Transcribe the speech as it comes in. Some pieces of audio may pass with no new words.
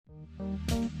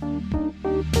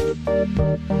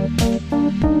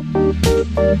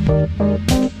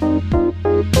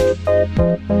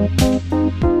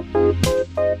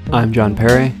I'm John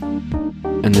Perry,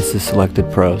 and this is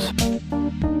Selected Pros.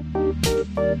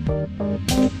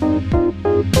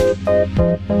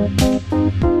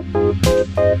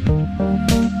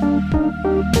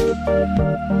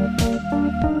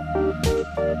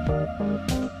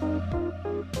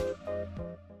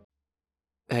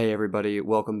 Hey everybody,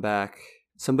 welcome back.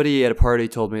 Somebody at a party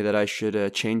told me that I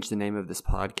should change the name of this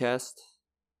podcast,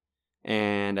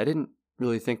 and I didn't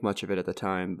really think much of it at the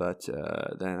time, but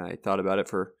then I thought about it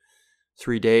for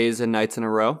 3 days and nights in a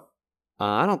row.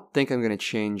 I don't think I'm going to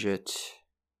change it.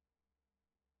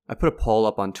 I put a poll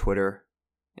up on Twitter,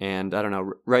 and I don't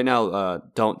know, right now,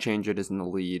 don't change it is in the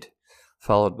lead,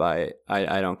 followed by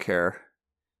I don't care.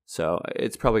 So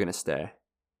it's probably going to stay,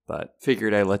 but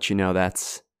figured I'd let you know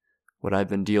that's what I've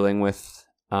been dealing with.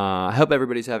 I hope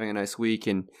everybody's having a nice week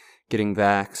and getting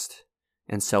vaxxed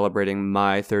and celebrating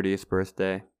my 30th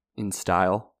birthday in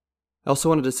style. I also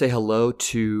wanted to say hello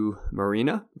to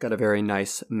Marina. Got a very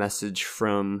nice message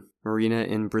from Marina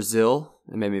in Brazil.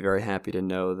 It made me very happy to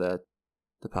know that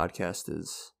the podcast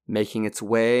is making its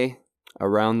way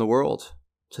around the world.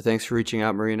 So thanks for reaching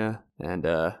out, Marina. And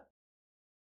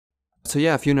so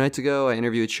yeah, a few nights ago, I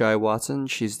interviewed Shai Watson.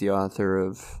 She's the author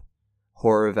of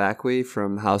Horror Vacui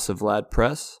from House of Vlad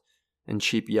Press and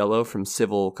Cheap Yellow from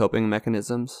Civil Coping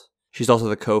Mechanisms. She's also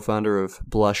the co-founder of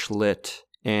Blush Lit,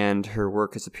 and her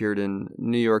work has appeared in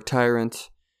New York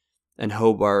Tyrant and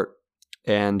Hobart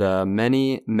and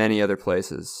many, many other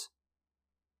places.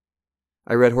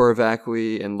 I read Horror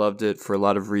Vacui and loved it for a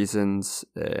lot of reasons,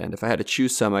 and if I had to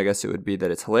choose some, I guess it would be that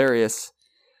it's hilarious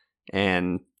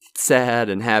and sad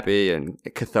and happy and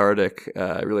cathartic.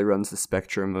 It really runs the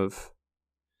spectrum of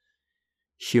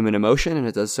human emotion, and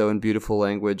it does so in beautiful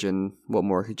language, and what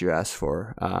more could you ask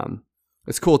for?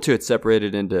 It's cool, too. It's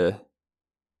separated into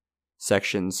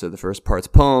sections, so the first part's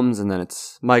poems, and then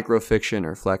it's microfiction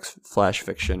or flash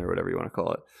fiction or whatever you want to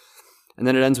call it. And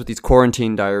then it ends with these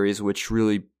quarantine diaries, which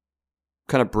really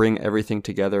kind of bring everything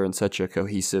together in such a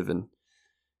cohesive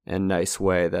and nice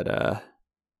way that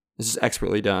this is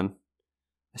expertly done.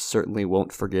 I certainly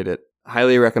won't forget it.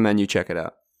 Highly recommend you check it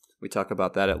out. We talk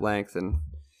about that at length and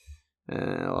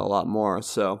a lot more.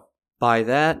 So by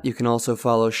that, you can also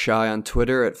follow Shai on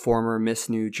Twitter at former Miss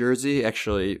New Jersey.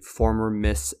 Actually, former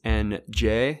Miss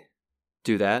NJ.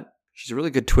 Do that. She's a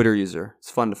really good Twitter user.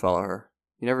 It's fun to follow her.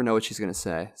 You never know what she's going to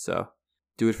say, so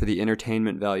do it for the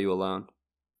entertainment value alone.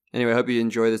 Anyway, I hope you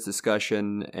enjoy this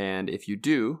discussion, and if you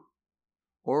do,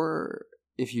 or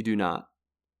if you do not,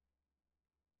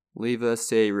 leave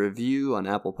us a review on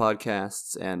Apple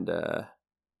Podcasts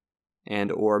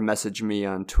and or message me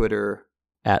on Twitter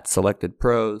at Selected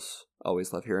Pros.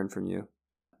 Always love hearing from you.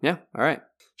 Yeah, all right.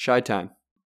 Shai time.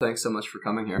 Thanks so much for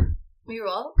coming here. You're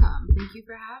welcome. Thank you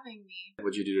for having me.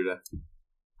 What'd you do today?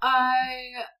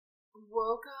 I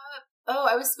woke up. Oh,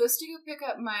 I was supposed to go pick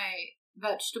up my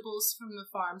vegetables from the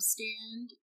farm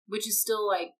stand, which is still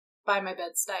like by my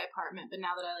Bed-Stuy apartment, but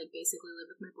now that I like basically live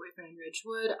with my boyfriend in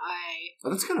Ridgewood, Oh,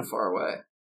 that's kind of far away.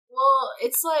 Well,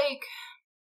 it's like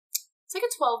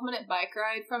a 12-minute bike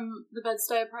ride from the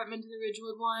Bed-Stuy apartment to the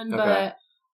Ridgewood one, but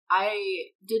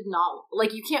I did not,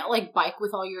 like, you can't, like, bike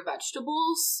with all your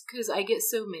vegetables, because I get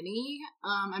so many.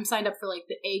 I'm signed up for, like,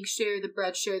 the egg share, the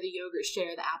bread share, the yogurt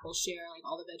share, the apple share, like,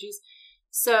 all the veggies.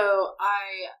 So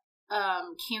I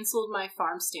canceled my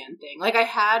farm stand thing. Like, I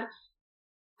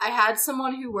had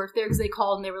someone who worked there, because they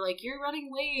called, and they were like, you're running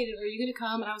late, are you going to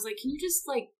come? And I was like, can you just,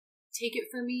 like, take it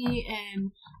for me,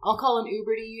 and I'll call an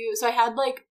Uber to you? So I had,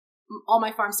 like, all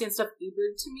my farm stand stuff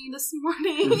Ubered to me this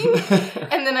morning.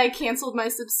 And then I canceled my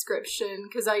subscription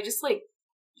because I just, like,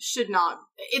 should not.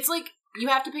 It's like, you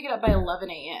have to pick it up by 11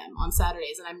 a.m. on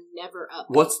Saturdays, and I'm never up.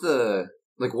 What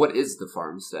is the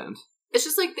farm stand? It's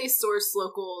just, like, they source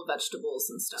local vegetables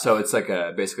and stuff. So it's, like,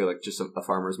 basically, like, just a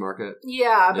farmer's market?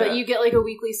 Yeah, but you get, like, a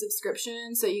weekly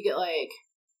subscription, so you get, like,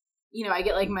 you know, I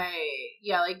get, like,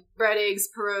 like, bread, eggs,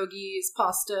 pierogies,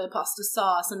 pasta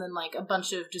sauce, and then, like, a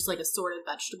bunch of just, like, assorted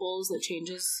vegetables that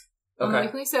changes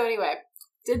weekly. So, anyway,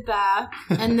 did that.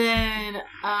 And then,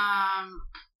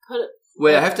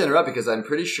 Wait, I have to interrupt because I'm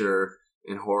pretty sure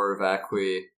in Horror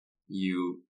Vacui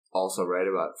you also write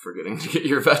about forgetting to get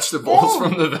your vegetables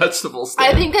from the vegetable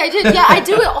stand. I think I did. Yeah, I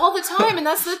do it all the time. And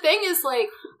that's the thing is, like,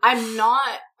 I'm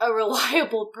not a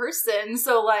reliable person.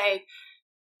 So, like,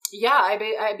 Yeah,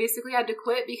 I basically had to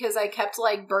quit because I kept,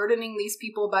 like, burdening these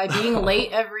people by being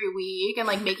late every week and,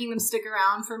 like, making them stick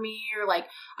around for me. Or, like,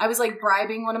 I was, like,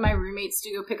 bribing one of my roommates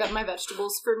to go pick up my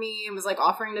vegetables for me and was, like,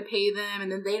 offering to pay them.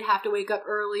 And then they'd have to wake up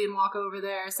early and walk over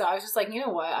there. So I was just like, you know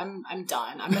what? I'm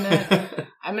done.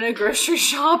 I'm gonna grocery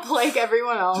shop like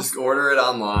everyone else. Just order it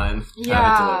online.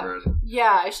 Yeah. Have it delivered.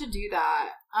 Yeah, I should do that.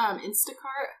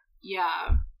 Instacart?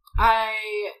 Yeah.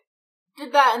 I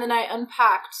did that, and then I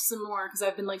unpacked some more because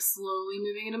I've been, like, slowly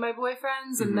moving into my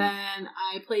boyfriend's, and then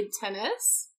I played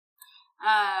tennis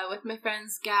with my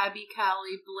friends Gabby,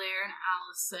 Callie, Blair, and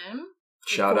Allison.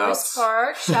 Shout out.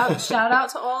 Park. Shout out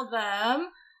to all of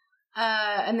them.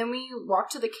 And then we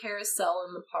walked to the carousel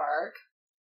in the park,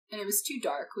 and it was too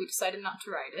dark. We decided not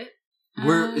to ride it.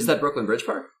 Where is that? Brooklyn Bridge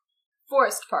Park?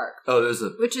 Forest Park. Oh, there's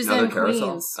which is another in carousel.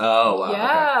 Queens. Oh, wow.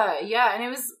 Yeah, okay. yeah, and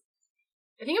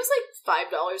I think it was like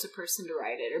 $5 a person to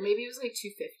ride it, or maybe it was like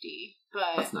 $2.50.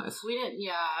 But that's nice. We didn't.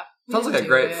 Yeah, sounds like a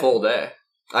great full day.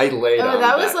 I laid on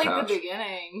that was like couch. the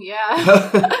beginning. Yeah.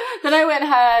 Then I went and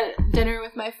had dinner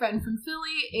with my friend from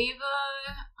Philly,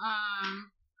 Ava.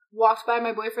 Walked by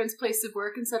my boyfriend's place of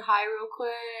work and said hi real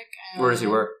quick. And where does he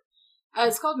work?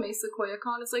 It's called Mesa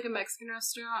Coyacon. It's like a Mexican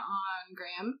restaurant on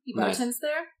Graham. He bartends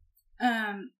there.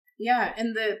 Yeah,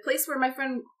 and the place where my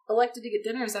friend elected to get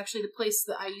dinner is actually the place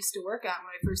that I used to work at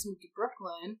when I first moved to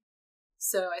Brooklyn.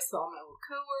 So I saw my old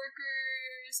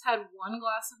coworkers, had one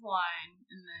glass of wine,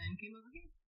 and then came over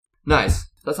here. Nice.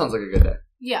 That sounds like a good day.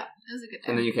 Yeah, it was a good day.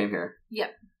 And then you came here.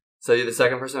 Yep. So you're the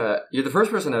the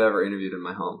first person I've ever interviewed in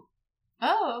my home.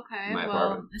 Oh, okay. My well,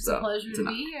 apartment. it's a pleasure to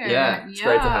be here. Yeah, it's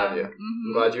great to have you.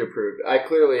 I'm glad you approved. I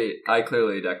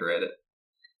clearly decorate it.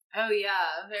 Oh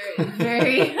yeah, very,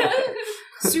 very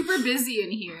super busy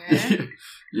in here.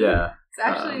 Yeah. It's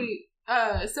actually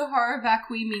so horror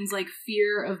vacui means like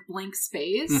fear of blank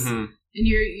space, and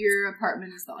your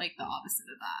apartment is like the opposite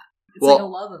of that. It's like a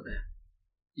love of it.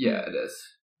 Yeah, it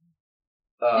is.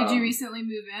 Did you recently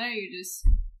move in, or you just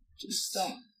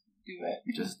don't do it?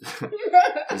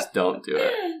 Just don't do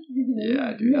it. Yeah,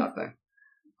 I do nothing.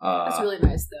 That's really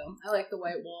nice, though. I like the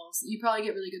white walls. You probably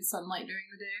get really good sunlight during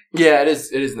the day. Yeah, it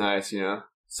is. It is nice,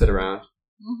 sit around,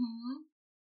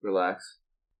 relax.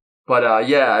 But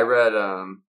yeah, I read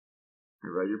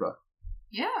your book.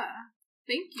 Yeah,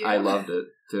 thank you. I loved it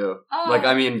too. Oh. Like,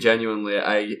 I mean, genuinely,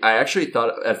 I actually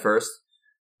thought at first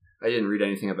I didn't read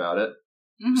anything about it,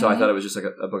 so I thought it was just like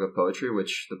a book of poetry,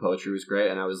 which the poetry was great,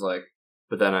 and I was like,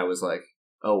 but then I was like,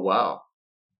 oh wow.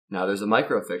 Now there's a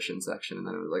microfiction section, and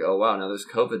then it was like, oh wow, now there's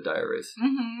COVID diaries,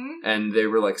 and they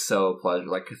were like so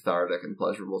cathartic and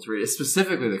pleasurable to read.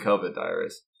 Specifically, the COVID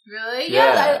diaries. Really?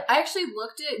 Yeah. I actually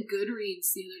looked at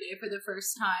Goodreads the other day for the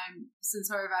first time since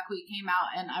Horror Vacui came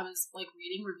out, and I was like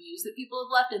reading reviews that people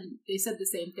have left, and they said the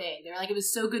same thing. They're like, it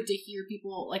was so good to hear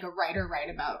people, like a writer, write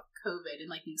about COVID and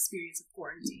like the experience of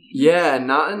quarantine. Yeah,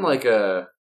 not in like a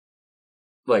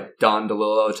Don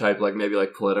DeLillo type, like maybe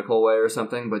like political way or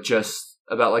something, but just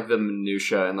about like the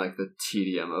minutia and like the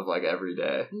tedium of like every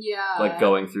day. Yeah. Like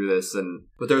going through this,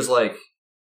 but there's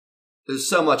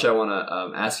so much I want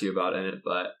to ask you about in it,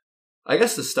 but I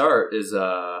guess the start is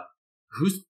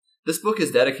this book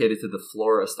is dedicated to the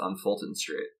florist on Fulton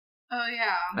Street. Oh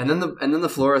yeah. And then the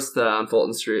florist on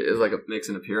Fulton Street is like makes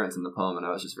an appearance in the poem, and I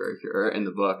was just very curious in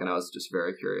the book, and I was just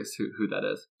very curious who that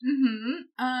is.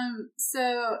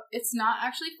 So it's not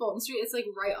actually Fulton Street; it's like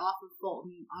right off of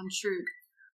Fulton on Shroop,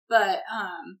 but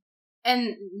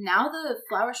and now the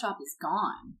flower shop is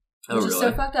gone, which is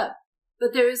so fucked up.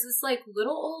 But there was this like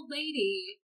little old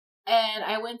lady, and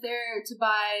I went there to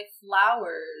buy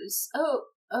flowers.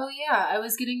 Oh yeah, I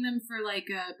was getting them for like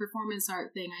a performance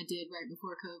art thing I did right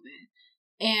before COVID,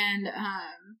 and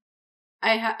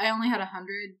I only had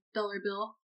 $100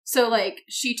 bill, so like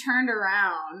she turned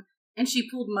around and she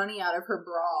pulled money out of her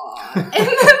bra, and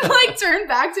then like turned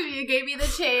back to me and gave me the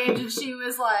change, and she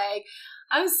was like,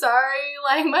 "I'm sorry,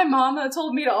 like my mama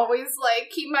told me to always like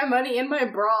keep my money in my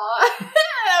bra."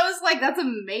 I was like, "That's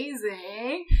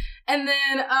amazing." And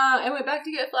then I went back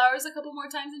to get flowers a couple more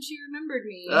times, and she remembered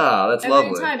me. Oh, that's lovely.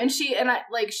 Every time, and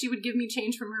she would give me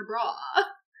change from her bra.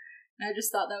 And I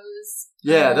just thought that was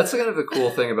that's kind of a cool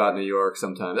thing about New York.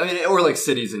 Sometimes, I mean, or like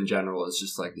cities in general, it's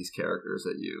just like these characters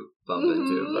that you bump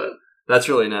into. But that's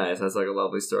really nice. That's like a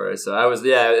lovely story. So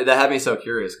that had me so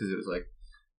curious because it was like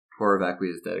Horror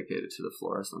Vacui is dedicated to the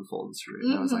florist on Fulton Street,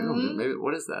 and I was like, oh, maybe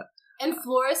what is that? And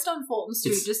florist on Fulton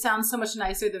Street just sounds so much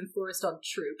nicer than florist on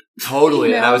Troop.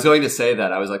 Totally. And I was going to say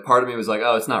that. I was like, part of me was like,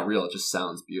 oh, it's not real. It just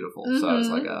sounds beautiful. So I was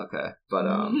like, oh, okay. But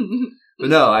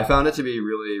no, I found it to be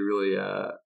really, really,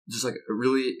 just like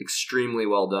really extremely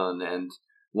well done. And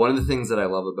one of the things that I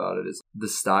love about it is the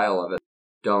style of it.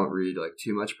 don't read like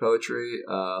too much poetry,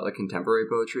 like contemporary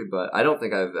poetry, but I don't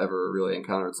think I've ever really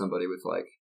encountered somebody with like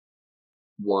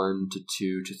 1 to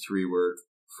 2 to 3 word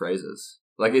phrases.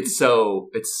 Like it's so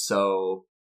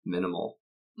minimal.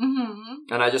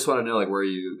 Mm-hmm. And I just want to know like where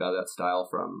you got that style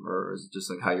from, or is it just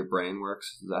like how your brain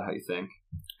works? Is that how you think?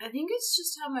 I think it's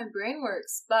just how my brain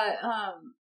works, but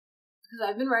because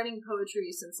I've been writing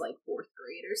poetry since like 4th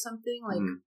grade or something, like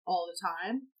all the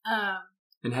time.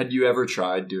 And had you ever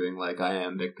tried doing like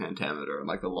iambic pentameter and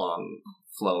like the long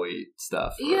flowy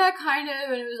stuff? Or? Yeah, kind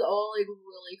of, and it was all like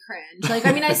really cringe. Like,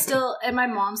 I mean, I still at my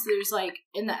mom's. There's like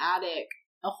in the attic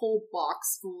a whole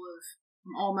box full of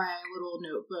all my little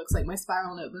notebooks, like my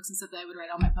spiral notebooks and stuff that I would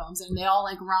write all my poems in. And they all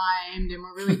like rhymed and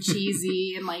were really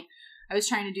cheesy, and like I was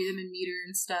trying to do them in meter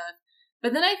and stuff.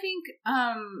 But then I think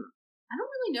I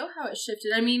don't really know how it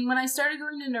shifted. I mean, when I started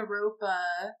going to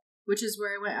Naropa, which is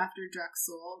where I went after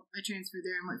Drexel, I transferred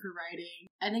there and went for writing.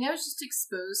 I think I was just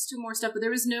exposed to more stuff, but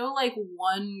there was no like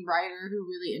one writer who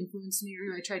really influenced me or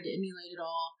who I tried to emulate at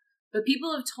all. But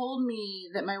people have told me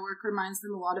that my work reminds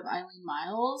them a lot of Eileen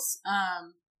Myles,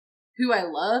 who I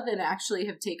love and actually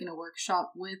have taken a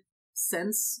workshop with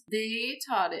since. They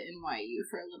taught at NYU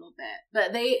for a little bit,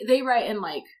 but they write in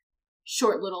like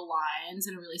short little lines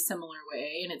in a really similar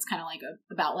way, and it's kind of like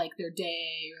about like their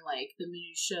day or like the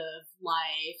minutia of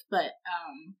life. But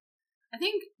I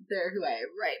think they're who I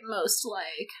write most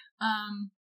like.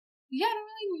 Yeah, I don't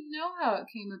really know how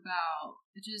it came about.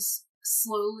 It just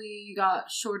slowly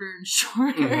got shorter and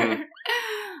shorter. Mm-hmm.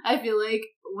 I feel like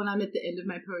when I'm at the end of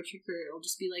my poetry career, it'll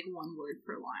just be like 1 word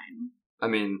per line. I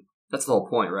mean, that's the whole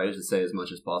point, right? Is to say as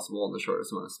much as possible in the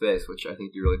shortest amount of space, which I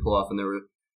think you really pull off. And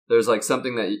there's like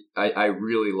something that I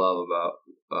really love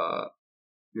about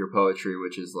your poetry,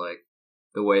 which is like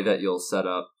the way that you'll set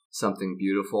up something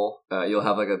beautiful. You'll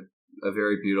have like a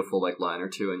very beautiful like line or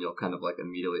two, and you'll kind of like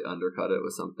immediately undercut it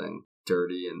with something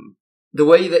dirty. And the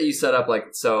way that you set up, like,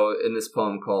 so in this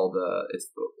poem called it's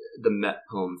the Met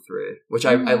Poem 3, which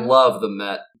I love the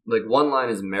Met. Like, one line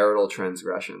is marital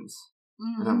transgressions.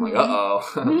 And I'm like,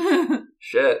 uh-oh.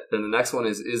 Shit. Then the next one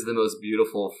is the most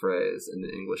beautiful phrase in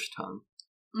the English tongue.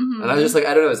 Mm-hmm. And I was just like,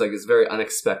 I don't know, it's like this very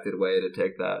unexpected way to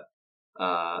take that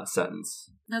sentence.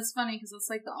 That's funny, because it's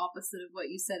like the opposite of what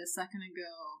you said a second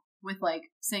ago with, like,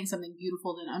 saying something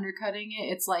beautiful then undercutting it.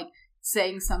 It's like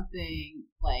saying something,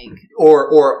 like,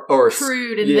 or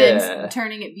crude and then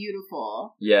turning it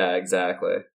beautiful. Yeah,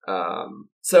 exactly.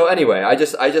 So anyway, I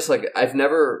just like, I've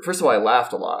never, first of all, I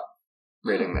laughed a lot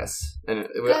reading this, and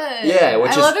good. Yeah,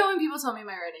 I love it when people tell me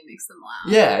my writing makes them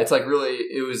laugh. Yeah, it's like really,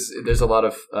 there's a lot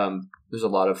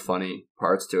of funny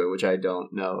parts to it, which I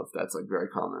don't know if that's like very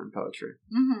common in poetry.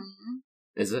 Mm-hmm.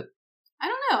 Is it? I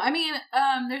don't know. I mean,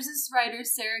 there's this writer,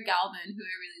 Sarah Galvin, who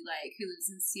I really like, who lives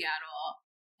in Seattle,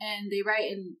 and they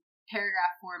write in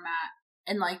paragraph format,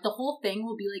 and like the whole thing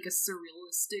will be like a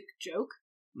surrealistic joke.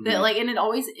 That like, and it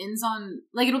always ends on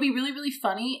like, it'll be really, really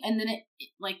funny, and then it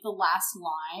like the last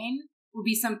line will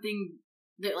be something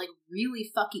that like really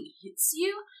fucking hits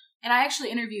you. And I actually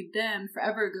interviewed them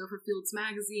forever ago for Fields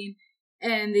Magazine,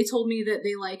 and they told me that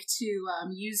they like to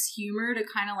use humor to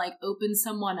kind of like open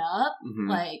someone up,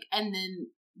 like, and then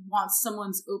once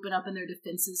someone's open up and their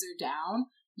defenses are down,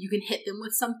 you can hit them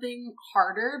with something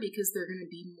harder because they're going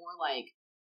to be more like,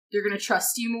 they're going to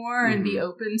trust you more and be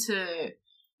open to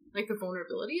like the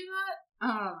vulnerability of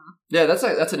that. Yeah, that's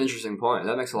an interesting point.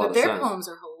 That makes a lot of sense. Their poems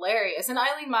are hilarious, and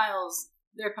Eileen Myles,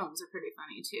 their poems are pretty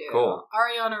funny too. Cool.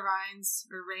 Ariana Reins,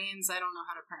 I don't know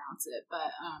how to pronounce it,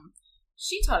 but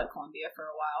she taught at Columbia for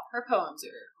a while. Her poems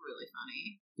are really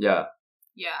funny. Yeah.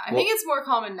 Yeah, I think it's more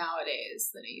common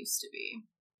nowadays than it used to be.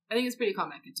 I think it's pretty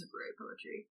common in contemporary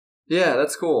poetry. Yeah,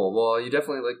 that's cool. Well, you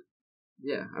definitely like.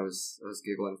 Yeah, I was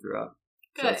giggling throughout.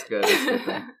 Good. So that's good. That's a good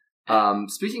thing.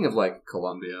 Speaking of like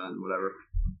Columbia and whatever,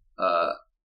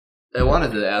 I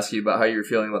wanted to ask you about how you're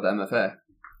feeling about the MFA.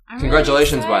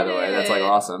 Congratulations, by the way. That's like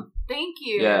awesome. Thank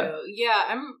you. Yeah,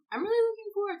 I'm really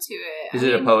looking forward to it. Is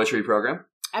it a poetry program?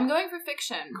 I'm going for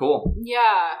fiction. Cool.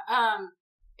 Yeah.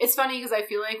 It's funny because I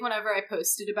feel like whenever I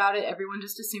posted about it, everyone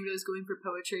just assumed I was going for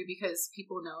poetry because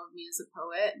people know of me as a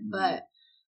poet. But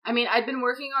I mean, I've been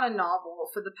working on a novel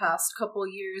for the past couple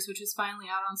years, which is finally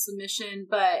out on submission,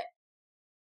 but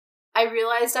I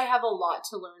realized I have a lot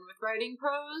to learn with writing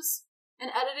prose and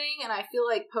editing, and I feel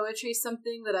like poetry is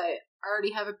something that I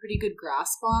already have a pretty good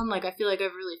grasp on. Like, I feel like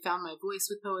I've really found my voice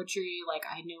with poetry, like,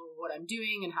 I know what I'm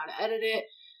doing and how to edit it,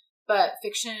 but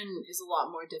fiction is a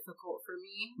lot more difficult for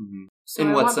me. Mm-hmm. So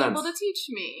I want people to teach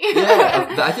me.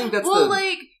 Yeah, I think that's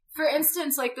like, for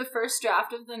instance, like, the first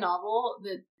draft of the novel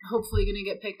that's hopefully going to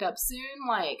get picked up soon,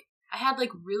 like, I had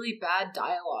like really bad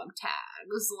dialogue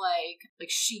tags, like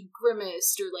she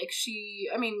grimaced or like she,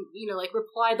 I mean, you know, like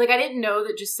replied. Like I didn't know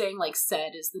that just saying like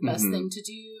said is the best thing to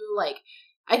do. Like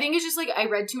I think it's just like I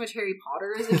read too much Harry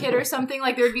Potter as a kid or something.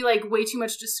 Like there'd be like way too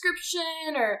much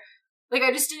description, or like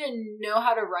I just didn't know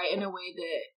how to write in a way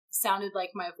that sounded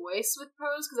like my voice with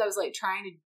prose, because I was like trying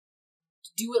to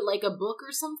do it like a book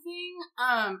or something.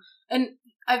 And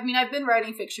I mean, I've been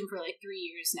writing fiction for like 3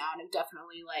 years now, and I've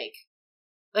definitely like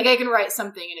I can write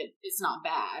something and it's not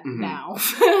bad now,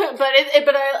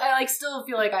 but I like still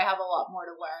feel like I have a lot more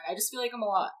to learn. I just feel like I'm a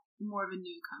lot more of a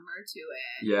newcomer to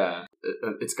it. Yeah,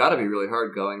 it's got to be really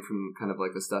hard going from kind of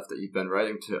like the stuff that you've been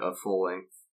writing to a full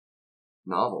length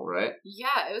novel, right?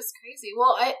 Yeah, it was crazy.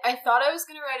 Well, I thought I was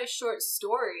going to write a short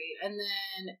story, and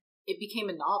then it became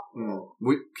a novel.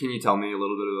 Can you tell me a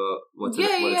little bit about what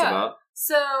it's about?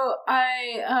 So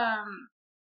I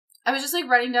was just like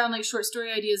writing down like short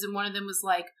story ideas, and one of them was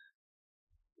like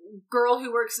girl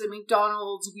who works at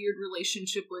McDonald's, weird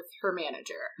relationship with her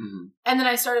manager. And then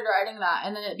I started writing that,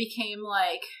 and then it became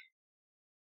like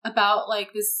about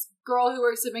like this girl who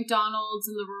works at McDonald's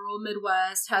in the rural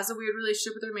Midwest, has a weird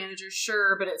relationship with her manager,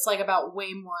 sure, but it's like about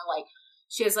way more. Like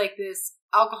she has like this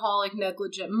alcoholic,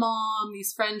 negligent mom,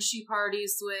 these friends she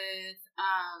parties with.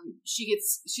 She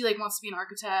like wants to be an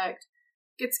architect,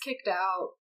 gets kicked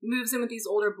out, moves in with these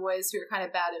older boys who are kind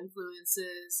of bad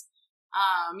influences.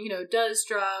 You know, does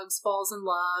drugs, falls in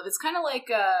love. It's kind of like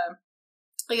a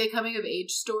coming of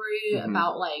age story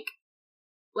about like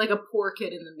a poor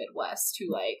kid in the Midwest who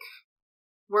like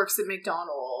works at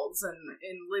McDonald's and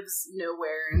lives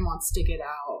nowhere and wants to get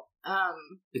out.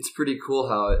 It's pretty cool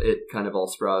how it kind of all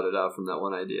sprouted out from that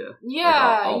one idea. Yeah,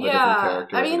 like all the different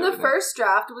characters. I mean, the first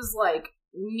draft was like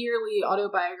nearly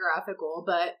autobiographical,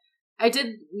 but I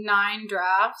did 9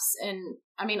 drafts, and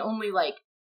I mean, only like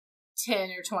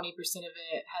 10 or 20% of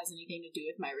it has anything to do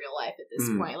with my real life at this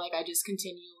point. Like, I just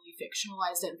continually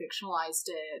fictionalized it.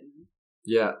 And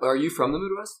yeah. Are you from the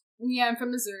Midwest? Yeah, I'm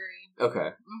from Missouri.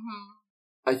 Okay.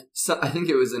 I think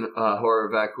it was in Horror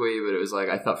Vacui, but it was like,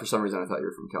 for some reason I thought you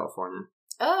were from California.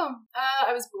 Oh,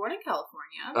 I was born in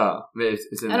California. Oh, maybe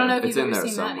it's in there. I don't know if you've ever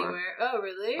seen somewhere. that anywhere. Oh,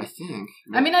 really? I think.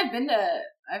 Maybe. I mean, I've been to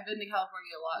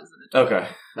California a lot as an adult. Okay.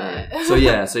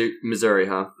 Right. So Missouri,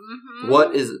 huh?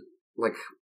 What is like?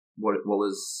 What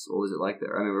was it like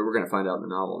there? I mean, we're gonna find out in the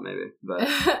novel, maybe. But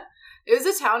it was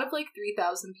a town of like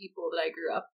 3,000 people that I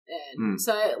grew up in.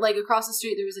 So, like across the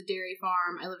street, there was a dairy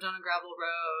farm. I lived on a gravel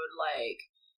road, like.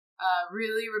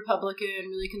 Really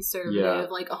Republican, really conservative,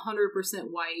 like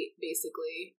 100% white,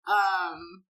 basically. I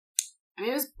mean,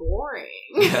 it was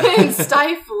boring and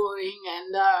stifling,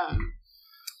 and I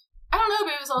don't know,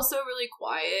 but it was also really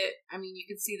quiet. I mean, you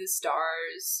could see the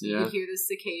stars, you could hear the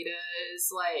cicadas,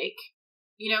 like,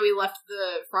 you know, we left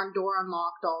the front door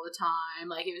unlocked all the time.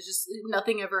 Like, it was just,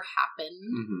 nothing ever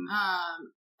happened.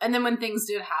 And then when things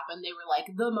did happen, they were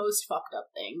like the most fucked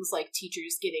up things, like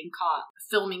teachers getting caught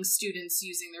filming students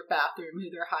using their bathroom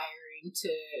who they're hiring to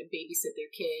babysit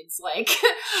their kids, like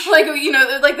you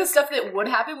know, like the stuff that would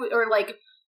happen, or like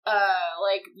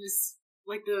this,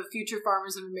 like the Future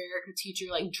Farmers of America teacher,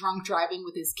 like drunk driving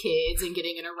with his kids and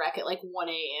getting in a wreck at like 1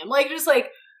 a.m. Like just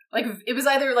like it was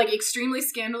either like extremely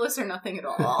scandalous or nothing at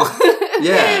all.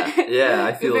 yeah,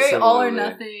 I feel a very similarly. all or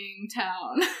nothing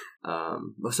town.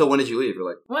 So when did you leave? Or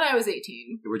like when I was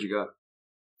 18. Where'd you go?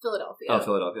 Philadelphia. Oh,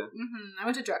 Philadelphia. I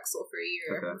went to Drexel for a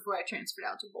year before I transferred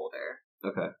out to Boulder.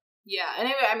 Okay. Yeah.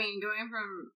 Anyway, I mean, going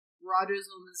from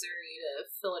Rogersville, Missouri to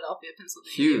Philadelphia,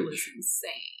 Pennsylvania was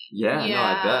insane. Yeah, no,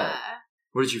 I bet.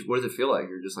 What did it feel like?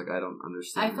 You're just like, I don't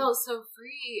understand. I felt so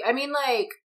free. I mean, like,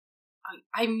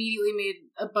 I immediately made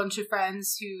a bunch of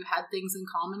friends who had things in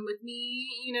common with me,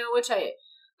 you know, which I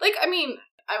mean,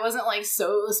 I wasn't like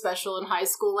so special in high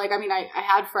school. Like, I mean, I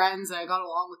had friends and I got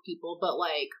along with people, but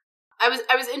like, I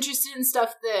was interested in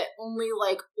stuff that only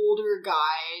like older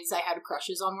guys I had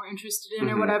crushes on were interested in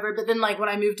or whatever. But then like when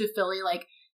I moved to Philly, like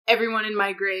everyone in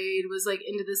my grade was like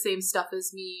into the same stuff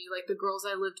as me. Like the girls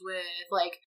I lived with,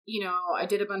 like, you know, I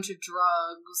did a bunch of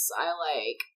drugs. I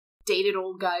like dated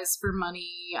old guys for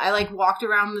money. I like walked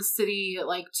around the city at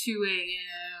like 2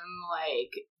 a.m.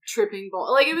 like tripping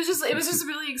ball. Like it was just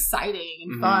really exciting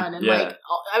and fun, and like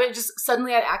I mean, just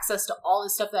suddenly had access to all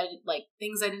this stuff that I did, like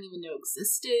things I didn't even know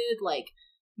existed, like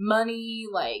money,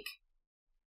 like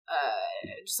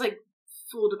just like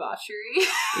full debauchery.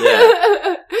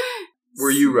 Yeah.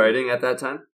 Were you writing at that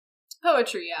time?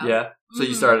 Poetry, yeah. Yeah. So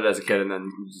you started as a kid and then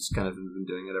you just kind of been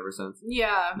doing it ever since?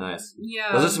 Yeah. Nice.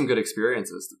 Yeah. Those are some good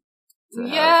experiences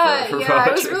have for poetry.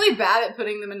 I was really bad at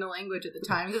putting them into language at the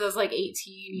time because I was like 18,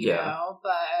 you know,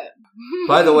 but...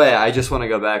 By the way, I just want to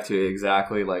go back to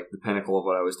exactly like the pinnacle of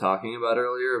what I was talking about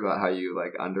earlier about how you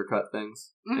like undercut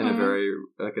things in a very,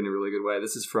 like in a really good way.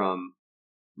 This is from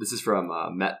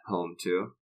Met Poem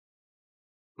 2.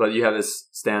 But you have this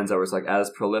stanza where it's like, as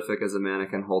prolific as a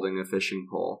mannequin holding a fishing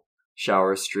pole,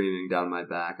 showers streaming down my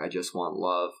back, I just want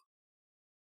love.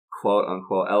 Quote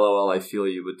unquote, LOL, I feel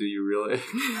you, but do you really?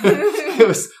 It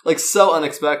was like so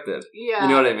unexpected. Yeah. You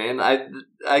know what I mean?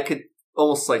 I could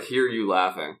almost like hear you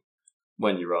laughing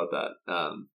when you wrote that.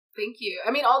 Thank you.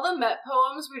 I mean, all the Met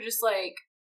poems were just like,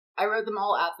 I wrote them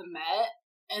all at the Met.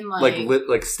 And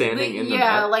like standing in the Met?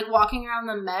 Yeah, like walking around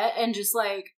the Met and just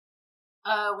like,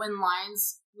 when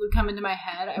lines would come into my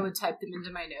head, I would type them into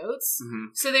my notes. Mm-hmm.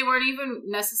 So they weren't even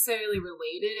necessarily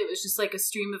related. It was just like a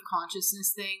stream of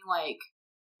consciousness thing, like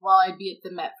while I'd be at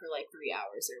the Met for like 3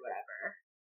 hours or whatever.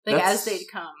 Like as they'd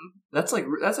come.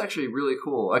 That's actually really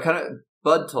cool. I kind of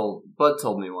Bud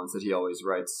told me once that he always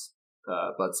writes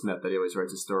Bud Smith that he always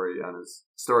writes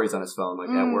stories on his phone, like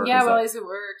at work. Yeah, while he's at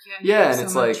work. Yeah, and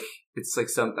it's much. It's like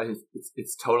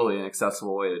it's totally an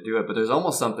accessible way to do it, but there's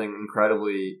almost something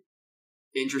incredibly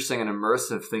interesting and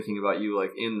immersive thinking about you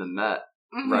like in the Met,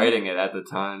 writing it at the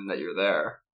time that you're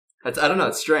there. I don't know,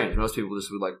 it's strange. Most people just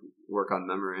would like work on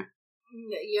memory.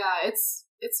 Yeah, it's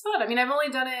fun. I mean, I've only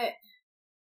done it.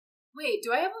 Wait,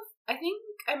 do I have I think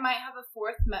I might have a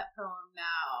 4th Met poem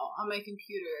now on my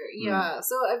computer. Yeah,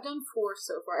 so I've done 4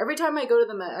 so far. Every time I go to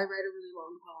the Met, I write a really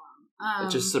long poem.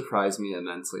 It just surprised me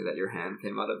immensely that your hand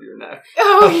came out of your neck.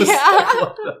 Oh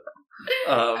yeah.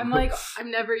 I'm like,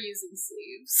 I'm never using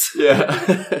sleeves.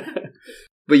 Yeah.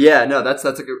 But yeah, no, that's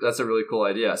a really cool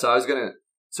idea. So I was gonna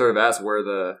sort of ask where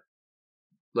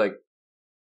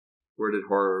did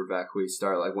Horror Vacui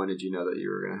start? Like, when did you know that you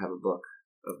were gonna have a book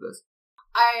of this?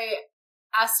 I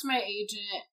asked my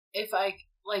agent if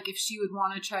she would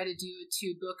want to try to do a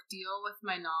 2-book deal with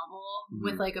my novel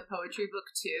with like a poetry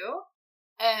book too,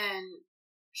 and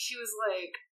she was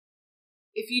like,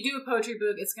 if you do a poetry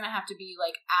book, it's going to have to be,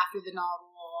 like, after the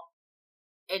novel,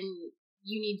 and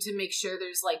you need to make sure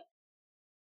there's, like,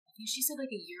 I think she said, like,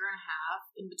 1.5 years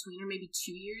in between, or maybe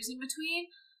 2 years in between,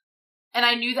 and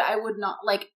I knew that I would not,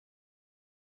 like...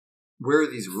 Where are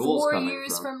these rules coming from? 4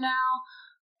 years from now.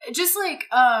 Just, like,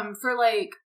 for,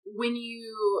 like, when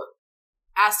you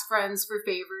ask friends for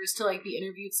favors to like be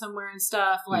interviewed somewhere and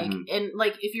stuff, like and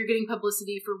like if you're getting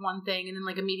publicity for one thing and then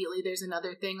like immediately there's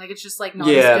another thing, like it's just like not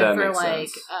as good for like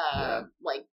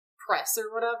like press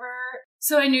or whatever.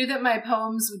 So I knew that my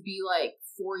poems would be like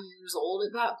 4 years old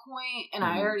at that point, and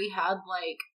I already had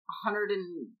like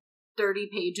 130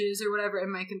 pages or whatever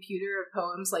in my computer of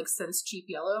poems like since Cheap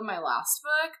Yellow, my last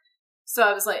book. So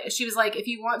I was like, she was like, if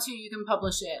you want to, you can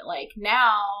publish it like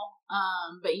now,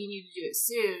 but you need to do it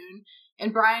soon.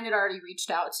 And Brian had already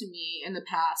reached out to me in the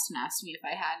past and asked me if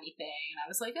I had anything. And I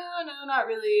was like, oh, no, not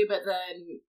really. But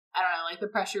then, I don't know, like the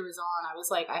pressure was on. I was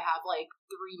like, I have like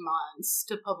 3 months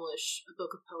to publish a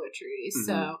book of poetry.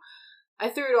 So I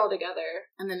threw it all together.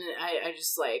 And then I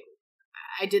just like,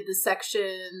 I did the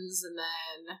sections, and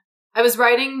then I was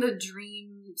writing the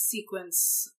dream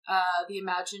sequence, the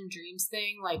Imagined Dreams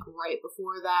thing, like right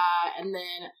before that. And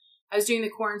then I was doing the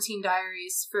Quarantine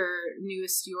Diaries for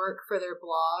Newest York for their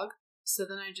blog. So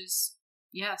then I just,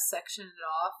 sectioned it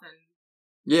off. And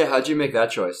yeah, how'd you make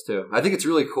that choice too? I think it's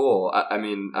really cool. I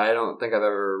mean, I don't think I've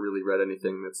ever really read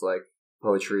anything that's like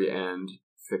poetry and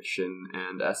fiction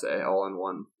and essay all in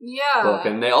one book,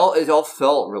 and it all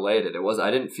felt related.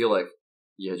 I didn't feel like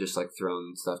you had just like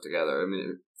thrown stuff together. I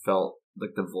mean, it felt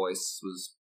like the voice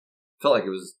felt like it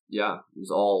was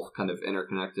all kind of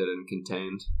interconnected and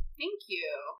contained. Thank you.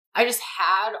 I just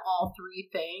had all 3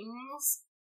 things,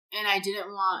 and I didn't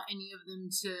want any of them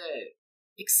to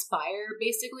expire,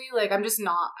 basically. Like,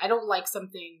 I don't like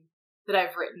something that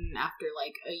I've written after,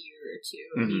 like, a year or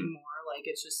 2 anymore. Like,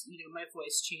 it's just, my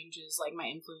voice changes, like, my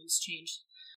influence changed.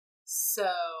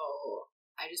 So,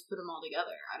 I just put them all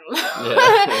together. I don't know.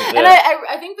 Yeah. And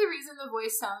I think the reason the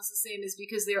voice sounds the same is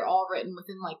because they're all written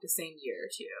within, like, the same year,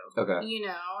 too. Okay.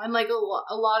 And, like,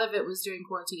 a lot of it was during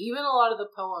quarantine. Even a lot of the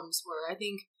poems were, I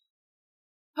think,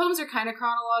 poems are kind of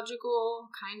chronological,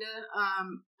 kind of.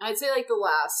 I'd say, like, the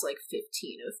last, like,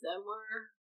 15 of them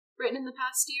were written in the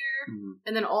past year.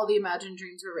 And then all the Imagined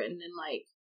Dreams were written in, like,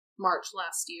 March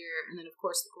last year. And then, of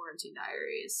course, the Quarantine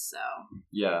Diaries, so.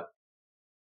 Yeah.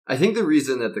 I think the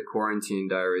reason that the Quarantine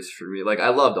Diaries for me, like, I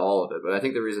loved all of it, but I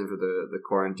think the reason for the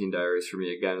Quarantine Diaries for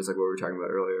me, again, is like what we were talking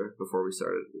about earlier before we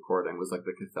started recording, was, like,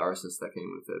 the catharsis that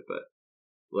came with it. But,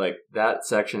 like, that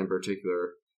section in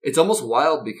particular, it's almost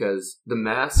wild because the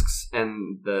masks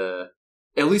and the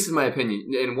at least in my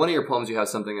opinion, in one of your poems you have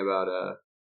something about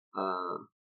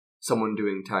someone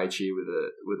doing Tai Chi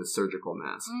with a surgical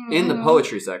mask in the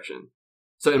poetry section.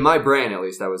 So in my brain, at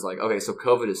least, I was like, okay, so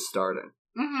COVID is starting.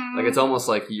 Mm-hmm. Like, it's almost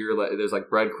like there's like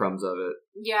breadcrumbs of it.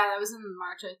 Yeah, that was in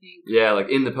March, I think. Yeah, like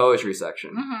in the poetry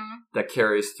section that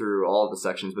carries through all of the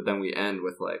sections, but then we end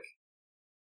with like,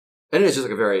 and it's just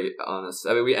like a very honest.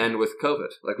 I mean, we end with COVID,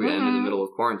 like we end in the middle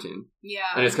of quarantine. Yeah,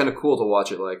 and it's kind of cool to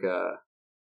watch it like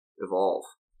evolve.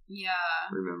 Yeah,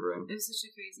 remembering it was such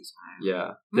a crazy time.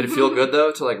 Yeah, did it feel good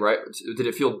though to like write? Did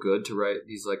it feel good to write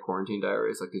these like quarantine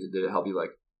diaries? Like, did it help you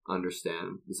like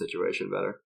understand the situation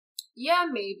better? Yeah,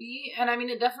 maybe. And I mean,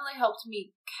 it definitely helped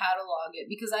me catalog it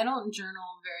because I don't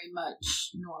journal very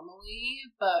much normally.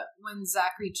 But when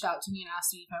Zach reached out to me and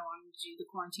asked me if I wanted to do the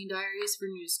quarantine diaries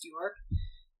for Newest York,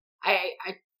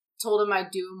 I told him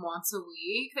I'd do them once a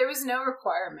week. There was no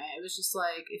requirement. It was just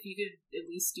like, if you could at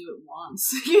least do it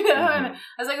once, you know? And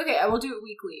I was like, okay, I will do it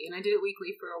weekly. And I did it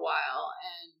weekly for a while.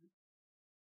 And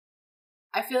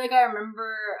I feel like I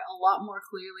remember a lot more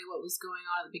clearly what was going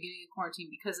on at the beginning of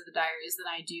quarantine because of the diaries than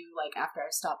I do, like, after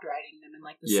I stopped writing them in,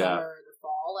 like, the summer or the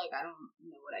fall. Like, I don't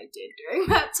know what I did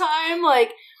during that time.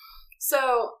 Like,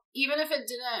 so even if it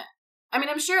didn't, I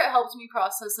mean, I'm sure it helped me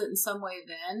process it in some way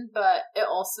then, but it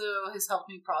also has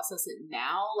helped me process it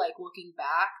now, like, looking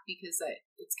back, because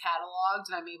it's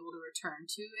cataloged and I'm able to return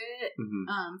to it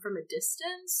from a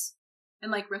distance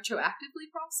and, like, retroactively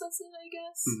process it, I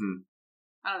guess.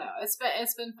 I don't know. It's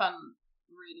been fun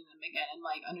reading them again and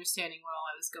like understanding what all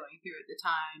I was going through at the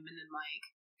time, and then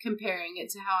like comparing it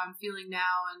to how I'm feeling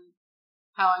now and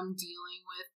how I'm dealing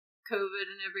with COVID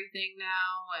and everything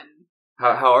now. And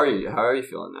how are you? How are you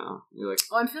feeling now? You're like,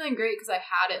 well, I'm feeling great because I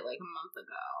had it like a month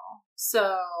ago,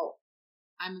 so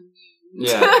I'm immune.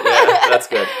 Yeah, that's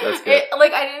good. That's good.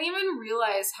 Like, I didn't even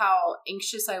realize how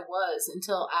anxious I was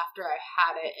until after I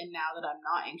had it, and now that I'm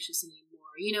not anxious anymore.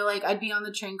 You know, like, I'd be on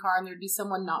the train car and there'd be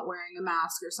someone not wearing a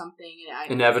mask or something.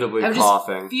 And inevitably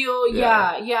coughing.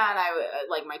 Yeah, and I would,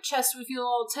 like, my chest would feel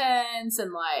all tense,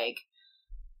 and, like,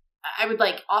 I would,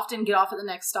 like, often get off at the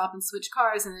next stop and switch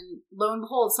cars, and then, lo and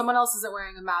behold, someone else isn't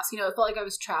wearing a mask. You know, it felt like I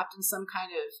was trapped in some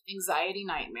kind of anxiety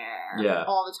nightmare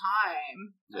all the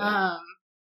time. Yeah.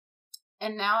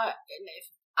 And now,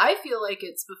 I feel like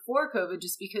it's before COVID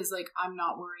just because, like, I'm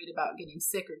not worried about getting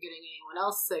sick or getting anyone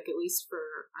else sick, at least for,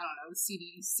 I don't know, the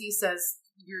CDC says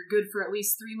you're good for at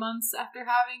least 3 months after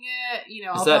having it. You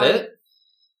know, is that it?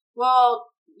 Well,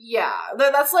 yeah.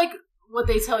 That's, like, what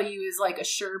they tell you is, like, a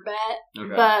sure bet.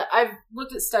 Okay. But I've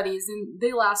looked at studies, and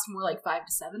they last more like 5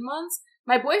 to 7 months.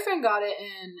 My boyfriend got it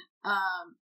in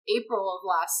April of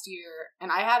last year,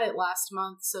 and I had it last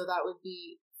month, so that would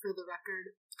be, for the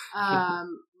record,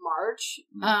 March,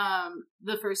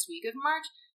 the first week of March,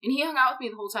 and he hung out with me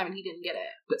the whole time and he didn't get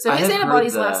it. So his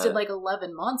antibodies lasted like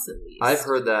 11 months at least. I've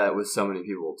heard that with so many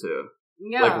people too.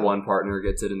 Yeah. Like one partner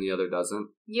gets it and the other doesn't.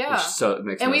 Yeah. So it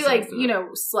makes no sense. And we you know,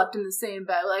 slept in the same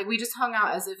bed. Like we just hung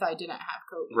out as if I didn't have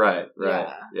COVID. Right.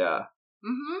 Yeah.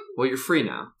 Well, you're free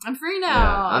now. I'm free now.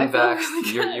 Yeah, I'm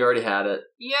vaxxed. Really you already had it.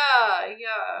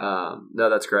 Yeah. No,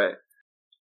 that's great.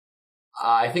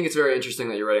 I think it's very interesting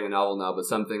that you're writing a novel now, but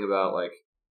something about, like,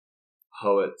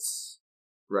 poets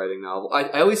writing novel.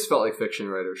 I always felt like fiction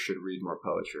writers should read more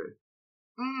poetry.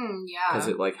 Yeah. Because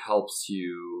it, like, helps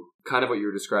you, kind of what you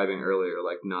were describing earlier,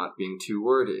 like, not being too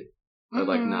wordy. Or,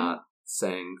 like, not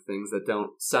saying things that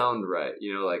don't sound right.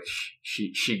 You know, like,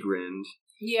 she grinned.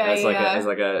 Yeah, as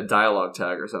like a dialogue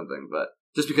tag or something. But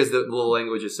just because the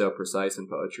language is so precise in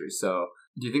poetry. So,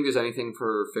 do you think there's anything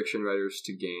for fiction writers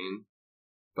to gain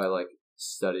by, like,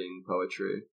 studying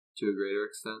poetry to a greater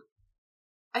extent?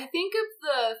 I think of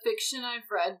the fiction I've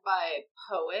read by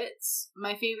poets,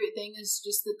 my favorite thing is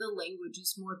just that the language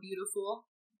is more beautiful.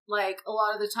 Like, a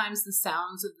lot of the times the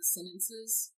sounds of the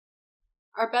sentences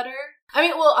are better. I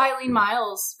mean, well, Eileen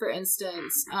Myles, for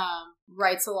instance,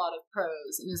 writes a lot of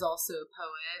prose and is also a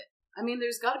poet. I mean,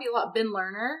 there's got to be a lot. Ben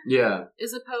Lerner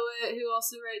is a poet who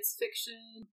also writes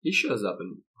fiction. He shows up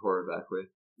in Horror Backway.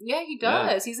 Yeah, he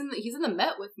does. Yeah. He's in the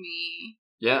Met with me.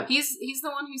 Yeah. He's the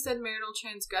one who said marital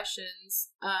transgressions.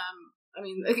 I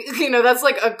mean, you know, that's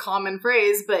like a common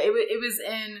phrase, but it was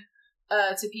in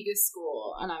Topeka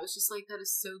School, and I was just like, that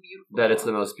is so beautiful. That it's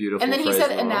the most beautiful. And then he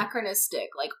said anachronistic,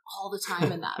 like, all the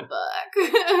time in that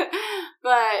book.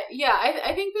 But yeah,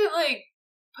 I think that, like,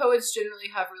 poets generally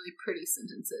have really pretty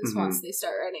sentences once they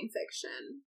start writing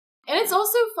fiction. And it's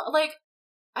also like,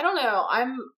 I don't know,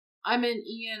 I'm an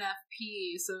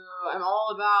ENFP, so I'm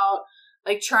all about,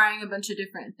 like, trying a bunch of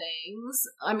different things.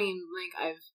 I mean, like,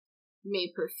 I've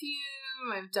made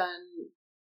perfume, I've done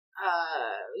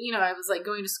I was like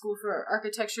going to school for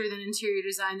architecture, then interior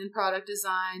design, then product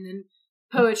design, then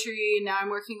poetry, and now I'm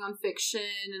working on fiction,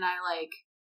 and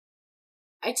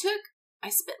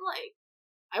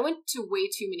I went to way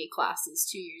too many classes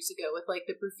 2 years ago with like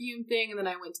the perfume thing, and then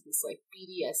I went to this like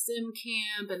BDSM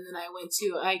camp, and then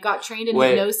I got trained in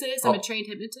hypnosis. I'm a trained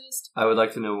hypnotist. I would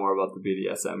like to know more about the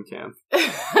BDSM camp.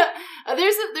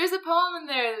 There's a poem in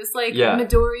there that's like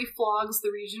Midori flogs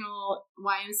the regional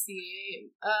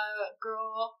YMCA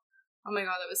girl. Oh my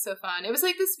god, that was so fun. It was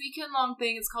like this weekend long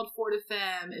thing. It's called Fort of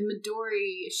Femme, and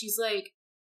Midori, she's like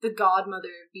the godmother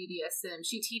of BDSM.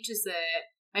 She teaches it.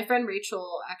 My friend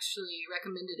Rachel actually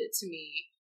recommended it to me.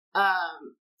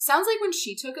 Sounds like when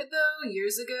she took it, though,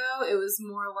 years ago, it was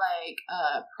more like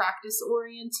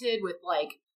practice-oriented with,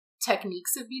 like,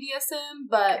 techniques of BDSM.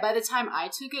 But by the time I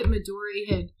took it, Midori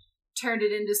had turned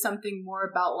it into something more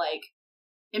about, like,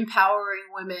 empowering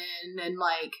women and,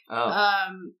 like,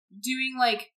 doing,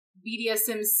 like,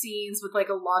 BDSM scenes with, like,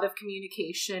 a lot of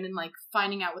communication and, like,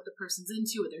 finding out what the person's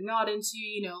into, what they're not into,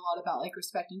 a lot about, like,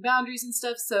 respecting boundaries and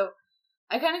stuff. So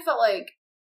I kind of felt like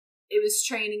it was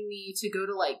training me to go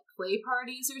to, like, play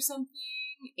parties or something,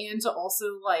 and to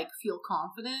also, like, feel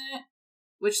confident,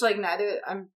 which, like,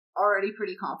 I'm already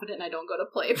pretty confident and I don't go to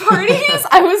play parties.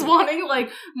 I was wanting,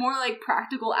 like, more, like,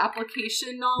 practical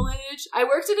application knowledge. I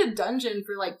worked at a dungeon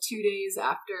for, like, 2 days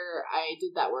after I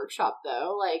did that workshop,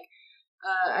 though. Like,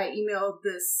 I emailed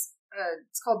this,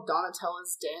 it's called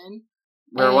Donatella's Den.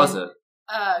 Where was it?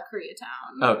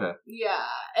 Koreatown. Okay. Yeah.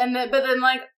 But then,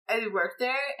 like, I worked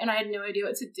there, and I had no idea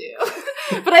what to do.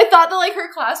 But I thought that, like,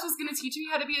 her class was going to teach me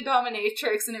how to be a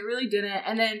dominatrix, and it really didn't.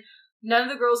 And then none of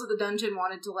the girls at the dungeon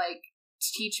wanted to, like,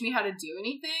 teach me how to do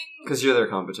anything. Because you're their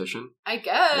competition? I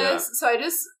guess. Yeah. So I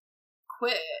just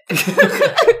quit.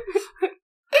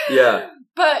 Yeah.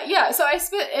 But, yeah, so I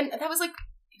spent, and that was, like,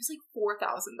 it was, like,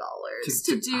 $4,000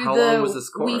 to do how long was this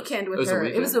course? Weekend with her.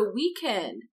 It was a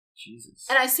weekend. Jesus.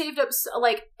 And I saved up,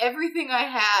 like, everything I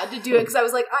had to do it, because I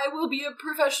was like, I will be a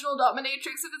professional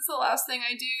dominatrix if it's the last thing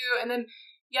I do. And then,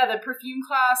 yeah, the perfume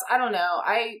class, I don't know.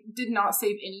 I did not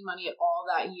save any money at all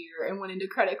that year and went into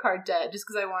credit card debt just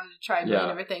because I wanted to try a million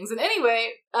different things. And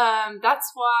anyway,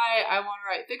 that's why I want to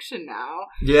write fiction now.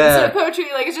 Yeah. Instead of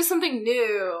poetry, like, it's just something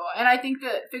new. And I think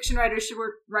that fiction writers should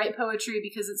write poetry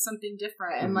because it's something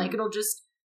different. And, like, it'll just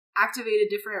activate a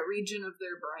different region of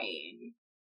their brain.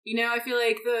 I feel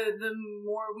like the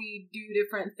more we do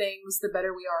different things, the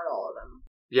better we are at all of them.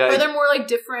 Yeah. Or they're more like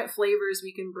different flavors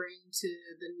we can bring to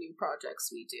the new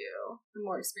projects we do, the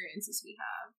more experiences we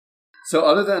have. So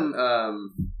other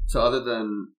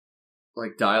than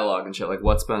like dialogue and shit, like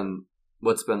what's been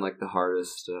like the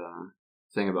hardest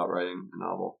thing about writing a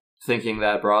novel? Thinking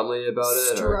that broadly about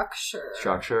it?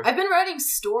 Structure. I've been writing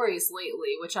stories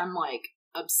lately, which I'm like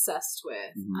obsessed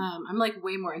with. I'm like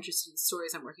way more interested in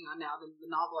stories I'm working on now than the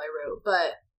novel I wrote.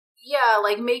 But yeah,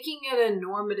 like making it a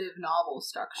normative novel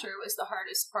structure was the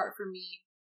hardest part for me.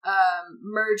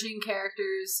 Merging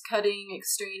characters, cutting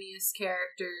extraneous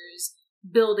characters,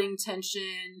 building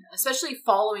tension, especially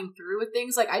following through with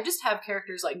things. Like, I just have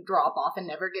characters like drop off and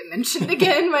never get mentioned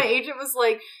again. My agent was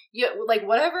like, yeah, like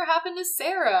whatever happened to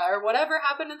Sarah or whatever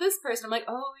happened to this person. I'm like,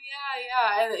 oh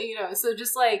yeah. And, so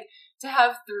just like to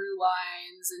have through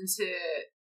lines and to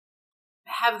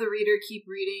have the reader keep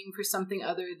reading for something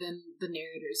other than the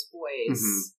narrator's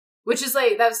voice, which is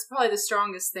like, that's probably the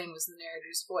strongest thing was the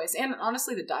narrator's voice. And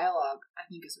honestly, the dialogue I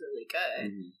think is really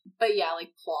good. But yeah, like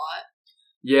plot.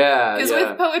 Yeah. Because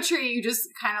with poetry, you just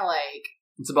kind of like,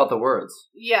 it's about the words.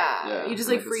 Yeah. You just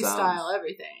like freestyle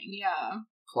everything. Yeah.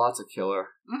 Plot's a killer.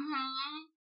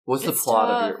 What's the plot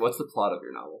of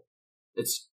your novel?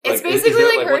 It's basically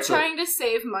like her trying to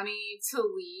save money to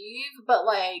leave, but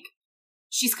like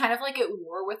she's kind of like at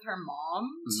war with her mom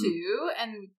too,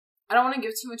 and I don't want to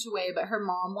give too much away, but her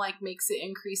mom like makes it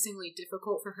increasingly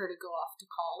difficult for her to go off to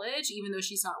college, even though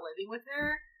she's not living with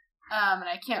her. And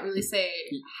I can't really say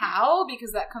how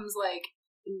because that comes like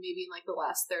maybe in like the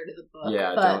last third of the book.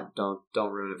 Yeah, but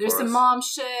don't ruin it. There's some mom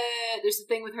shit. There's the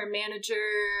thing with her manager.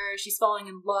 She's falling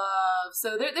in love.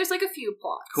 So there's like a few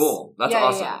plots. Cool. That's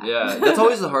awesome. Yeah. That's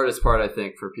always the hardest part, I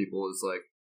think, for people is like,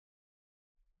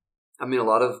 I mean, a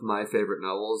lot of my favorite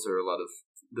novels or a lot of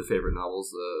the favorite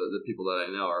novels, the people that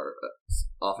I know are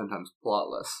oftentimes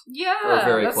plotless. Yeah. Or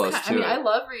very close to it. I mean, I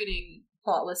love reading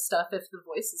plotless stuff if the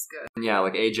voice is good. Yeah,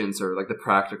 like agents or like the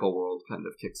practical world kind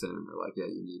of kicks in and they're like, yeah,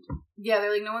 you need to. Yeah,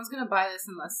 they're like, no one's going to buy this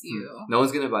unless you. No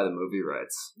one's going to buy the movie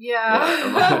rights.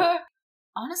 Yeah.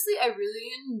 Honestly, I really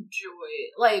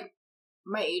enjoy, like,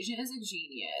 my agent is a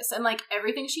genius. And, like,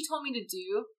 everything she told me to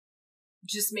do,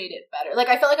 just made it better. Like,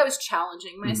 I felt like I was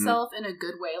challenging myself in a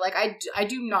good way. Like, I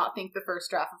do not think the first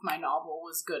draft of my novel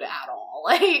was good at all.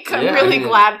 Like, I'm really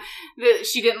glad that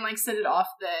she didn't, like, send it off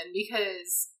then,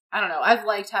 because, I don't know, I've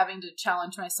liked having to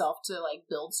challenge myself to, like,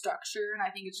 build structure, and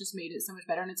I think it's just made it so much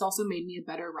better, and it's also made me a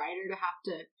better writer to have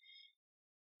to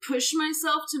push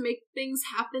myself to make things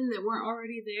happen that weren't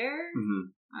already there. Mm-hmm.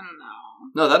 I don't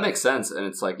know. No, that makes sense, and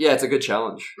it's like, yeah, it's a good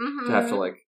challenge to have to,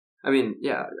 like, I mean,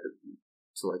 yeah,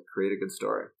 to, like, create a good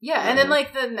story. Yeah, and then,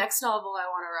 like, the next novel I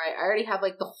want to write, I already have,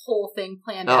 like, the whole thing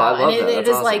planned out. I love that. It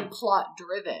is, awesome. like,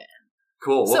 plot-driven.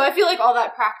 Cool. So I feel like all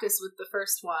that practice with the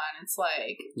first one, it's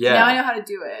like, now I know how to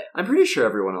do it. I'm pretty sure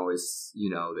everyone always, you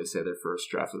know, they say their first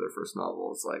draft of their first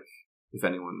novel is like, if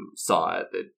anyone saw it,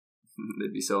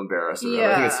 they'd be so embarrassed.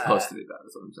 I think it's supposed to be that,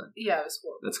 is what I'm saying. Yeah, it was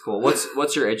cool. That's cool.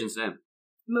 What's your agent's name?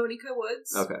 Monica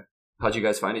Woods. Okay. How'd you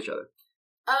guys find each other?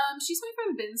 She's my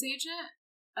friend Ben's agent.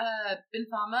 Ben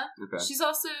Fama. Okay. She's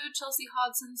also Chelsea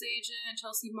Hodson's agent,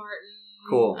 Chelsea Martin.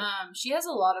 Cool. She has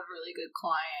a lot of really good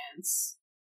clients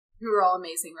who are all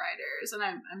amazing writers, and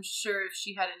I'm sure if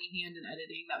she had any hand in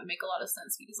editing, that would make a lot of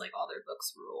sense because, like, all their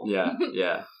books rule. Yeah,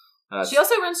 yeah. She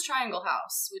also runs Triangle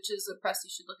House, which is a press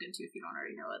you should look into if you don't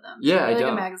already know of them. Yeah, I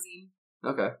don't. A magazine.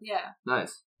 Okay. Yeah.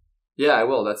 Nice. Yeah, I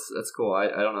will. That's cool. I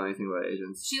don't know anything about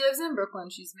agents. She lives in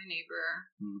Brooklyn. She's my neighbor.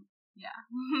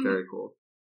 Yeah. Very cool.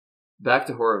 Back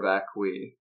to Horror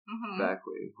Vacui.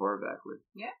 Horror Vacui.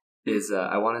 Yeah.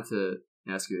 I wanted to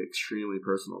ask you an extremely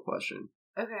personal question.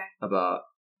 Okay. About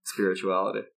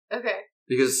spirituality. Okay.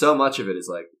 Because so much of it is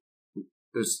like,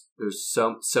 there's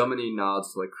so many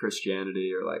nods to, like,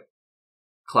 Christianity or, like,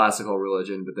 classical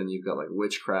religion, but then you've got, like,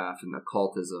 witchcraft and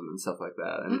occultism and stuff like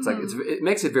that, and it's like it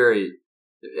makes it very,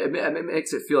 it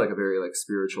makes it feel like a very, like,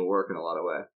 spiritual work in a lot of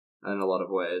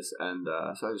ways, and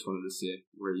so I just wanted to see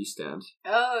where you stand.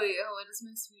 Oh yeah, what is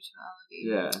my spirituality?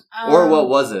 Yeah, or what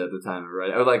was it at the time,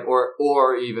 right? Or like,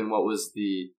 or even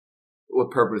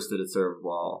what purpose did it serve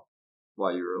while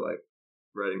you were, like,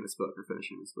 writing this book or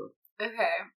finishing this book?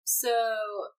 Okay, so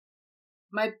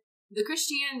the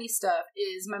Christianity stuff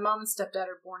is my mom and stepdad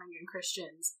are born again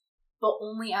Christians, but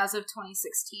only as of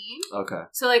 2016. Okay.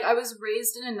 So, like, I was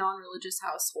raised in a non-religious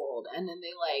household, and then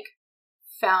they, like,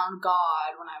 found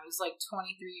God when I was, like,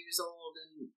 23 years old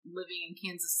and living in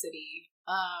Kansas City.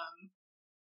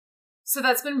 So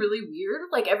that's been really weird.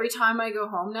 Like, every time I go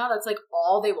home now, that's, like,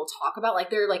 all they will talk about. Like,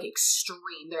 they're, like,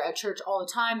 extreme. They're at church all the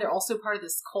time. They're also part of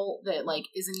this cult that, like,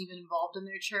 isn't even involved in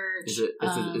their church.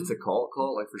 It's a cult,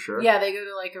 like, for sure? Yeah, they go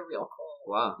to, like, a real cult.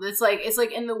 Wow. It's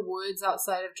like in the woods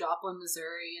outside of Joplin,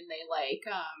 Missouri, and they, like,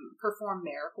 perform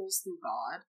miracles through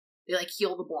God. They, like,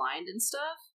 heal the blind and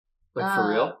stuff. Like, for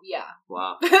real? Yeah.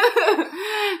 Wow.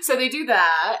 So they do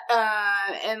that.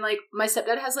 And, like, my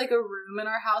stepdad has, like, a room in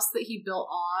our house that he built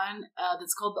on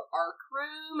that's called the Ark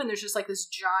Room. And there's just, like, this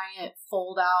giant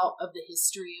fold out of the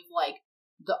history of, like,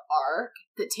 the Ark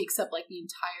that takes up, like, the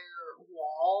entire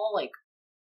wall, like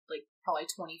probably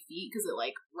 20 feet because it,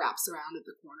 like, wraps around at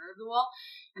the corner of the wall.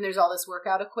 And there's all this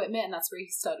workout equipment, and that's where he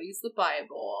studies the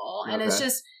Bible. And it's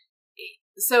just...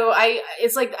 So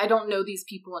it's like I don't know these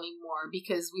people anymore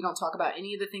because we don't talk about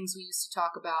any of the things we used to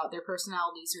talk about. Their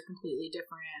personalities are completely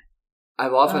different.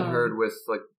 I've often heard with,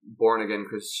 like, born again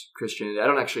Christianity. I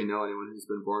don't actually know anyone who's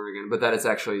been born again, but that it's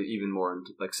actually even more,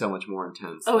 like, so much more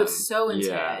intense. It's so intense.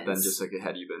 Yeah, than just, like,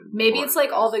 had you been. Maybe it's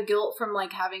like all the guilt from,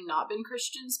 like, having not been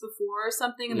Christians before or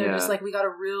something, and they're just like, we got to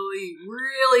really,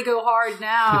 really go hard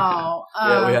now.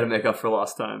 Yeah, we had to make up for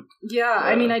lost time. Yeah,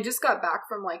 I mean, I just got back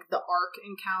from, like, the Ark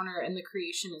encounter in the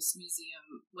Creationist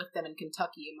Museum with them in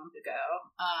Kentucky a month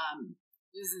ago.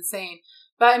 It was insane.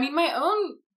 But I mean, my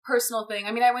own personal thing.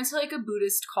 I mean, I went to, like, a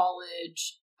Buddhist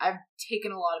college. I've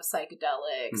taken a lot of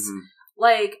psychedelics. Mm-hmm.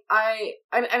 Like, I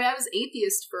mean, I was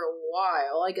atheist for a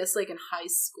while, I guess, like, in high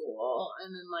school.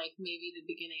 And then, like, maybe the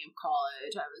beginning of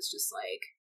college, I was just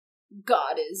like,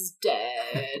 God is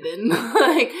dead. And,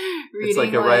 like, reading, it's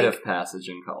like a rite of passage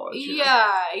in college.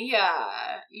 Yeah.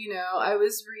 You know, I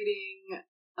was reading,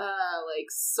 like,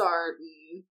 Sartre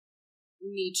and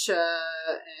Nietzsche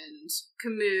and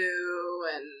Camus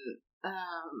and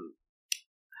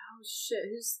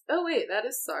that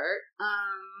is Sartre.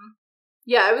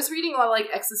 Yeah, I was reading a lot of,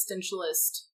 like,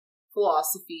 existentialist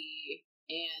philosophy,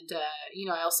 and you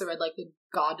know, I also read, like, The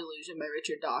God Delusion by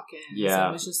Richard Dawkins. Yeah, and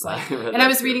it was just like, and I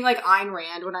was reading, like, Ayn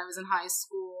Rand when I was in high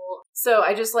school, so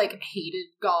I just, like, hated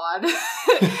God.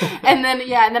 and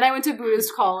then I went to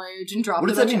Buddhist college and dropped. What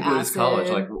does that mean, Buddhist college?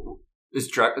 Like, is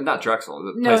not Drexel?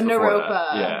 The no, place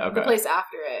Naropa. Yeah, okay. The place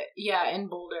after it. Yeah, in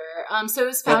Boulder. So it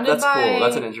was founded by. That's cool.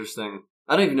 That's an interesting.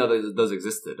 I don't even know those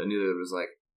existed. I knew that it was, like,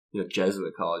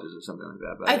 Jesuit colleges or something like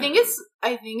that. But I think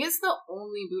it's the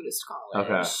only Buddhist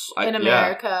college in Okay.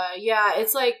 America. Yeah,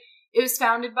 it's like it was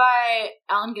founded by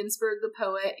Allen Ginsberg, the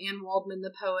poet, Anne Waldman,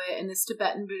 the poet, and this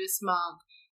Tibetan Buddhist monk.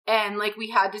 And like we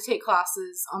had to take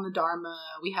classes on the Dharma.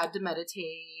 We had to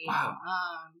meditate. Wow.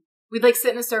 We'd like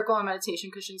sit in a circle on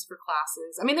meditation cushions for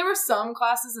classes. I mean, there were some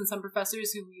classes and some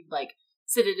professors who would like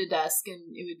sit at a desk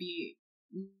and it would be.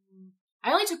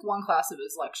 I only took one class that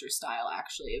was lecture style.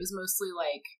 Actually, it was mostly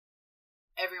like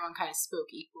everyone kind of spoke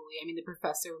equally. I mean, the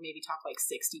professor would maybe talk like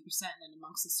 60%, and then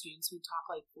amongst the students would talk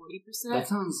like 40%.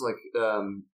 That sounds like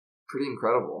pretty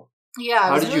incredible.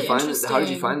 Yeah. How did you find this? How did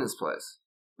you find this place?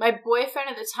 My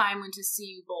boyfriend at the time went to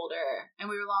CU Boulder, and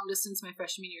we were long distance my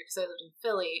freshman year because I lived in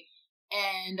Philly.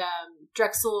 And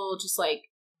Drexel just like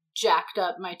jacked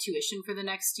up my tuition for the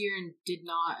next year and did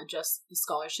not adjust the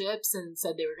scholarships and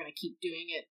said they were going to keep doing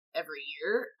it every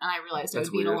year. And I realized I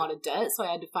would be in a lot of debt, so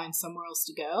I had to find somewhere else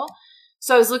to go.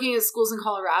 So I was looking at schools in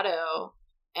Colorado,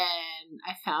 and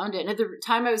I found it. And at the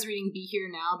time, I was reading "Be Here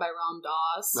Now" by Ram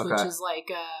Dass, which is like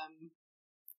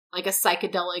a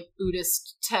psychedelic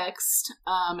Buddhist text.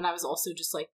 And I was also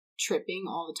just like tripping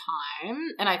all the time,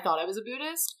 and I thought I was a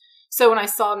Buddhist. So when I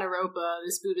saw Naropa,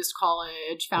 this Buddhist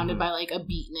college founded by like a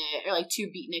beatnik or like two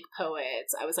beatnik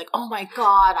poets, I was like, oh my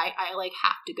god, I like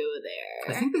have to go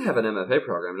there. I think they have an MFA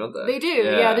program, don't they? They do,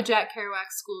 yeah, the Jack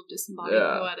Kerouac School of Disembodied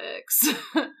Poetics.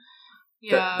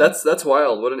 Yeah, that's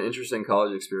wild. What an interesting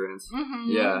college experience.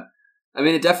 Mm-hmm. Yeah, I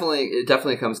mean, it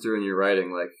definitely comes through in your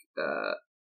writing. Like,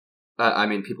 I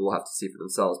mean, people will have to see for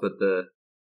themselves, but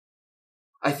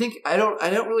I think I don't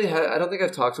think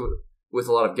I've talked with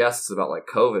a lot of guests about like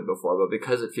COVID before, but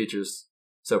because it features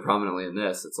so prominently in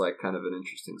this, it's like kind of an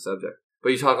interesting subject.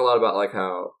 But you talk a lot about like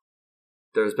how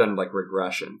there's been like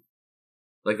regression.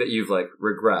 Like that you've like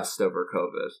regressed over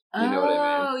COVID. You know what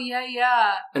I mean? Oh,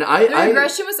 yeah. And the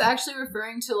regression was actually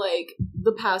referring to like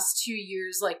the past 2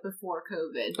 years, like before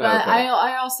COVID. But okay.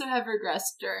 I also have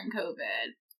regressed during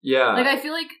COVID. Yeah. Like I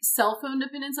feel like cell phone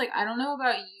dependence, like I don't know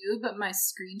about you, but my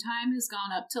screen time has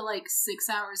gone up to like 6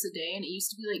 hours a day and it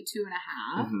used to be like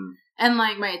 2.5. Mm-hmm. And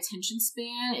like my attention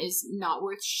span is not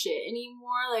worth shit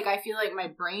anymore. Like I feel like my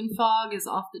brain fog is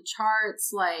off the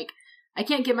charts. Like I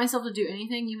can't get myself to do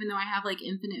anything, even though I have like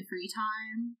infinite free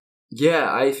time.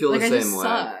 Yeah, I feel like the same way.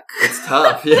 Suck. It's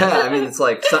tough. Yeah, I mean, it's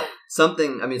like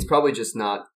something. I mean, it's probably just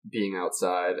not being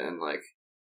outside and like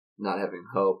not having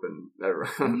hope and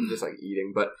just like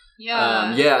eating. But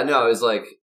no, it's like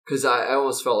because I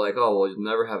almost felt like, oh well, you'll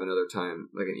never have another time,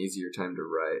 like an easier time to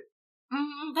write.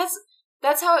 Mm-hmm.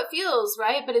 That's how it feels,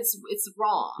 right? But it's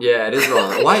wrong. Yeah, it is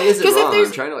wrong. Why is it wrong?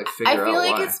 I'm trying to like figure out why. I feel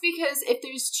like it's because if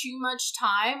there's too much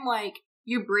time, like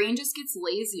your brain just gets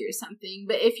lazy or something.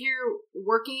 But if you're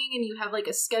working and you have like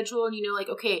a schedule and you know like,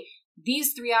 okay,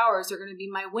 these 3 hours are going to be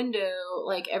my window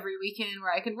like every weekend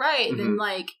where I can write, mm-hmm. then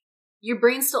like your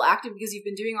brain's still active because you've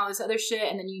been doing all this other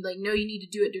shit and then you like know you need to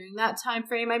do it during that time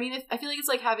frame. I mean, I feel like it's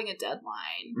like having a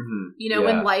deadline, mm-hmm. you know,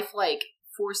 when life like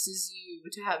forces you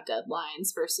to have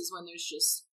deadlines versus when there's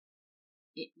just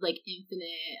like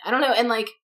infinite, I don't know, and like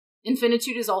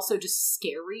infinitude is also just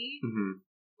scary. Mm-hmm.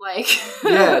 Like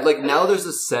yeah, like now there's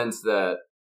a sense that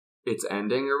it's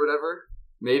ending or whatever,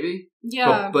 maybe.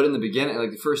 Yeah. But in the beginning,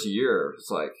 like the first year, it's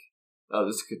like, oh,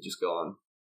 this could just go on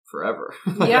forever.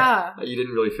 Yeah. You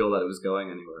didn't really feel that it was going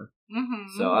anywhere.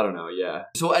 Mm-hmm. So I don't know. Yeah.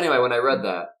 So anyway, when I read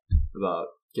that about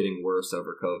getting worse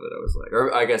over COVID, I was like,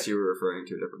 or I guess you were referring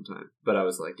to a different time, but I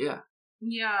was like, yeah.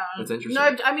 Yeah. That's interesting.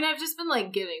 No, I've just been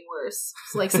like getting worse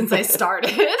like since I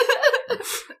started.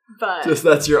 But just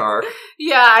that's your arc.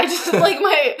 Yeah, I just like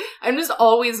I'm just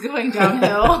always going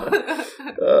downhill.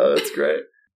 That's great.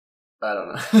 I don't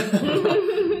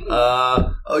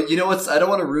know. Oh, you know what's? I don't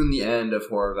want to ruin the end of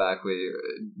Horror Vacui.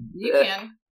 You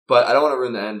can, but I don't want to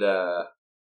ruin the end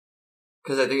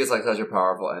because I think it's like such a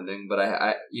powerful ending. But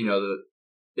I you know,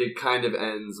 it kind of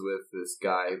ends with this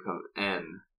guy who comes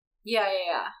Yeah.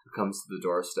 Who comes to the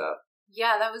doorstep.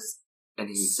 Yeah, that was and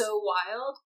he's so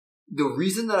wild. The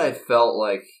reason that I felt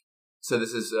like so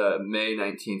this is May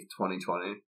 19th,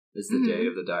 2020 is the mm-hmm. date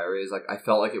of the diary. Is like I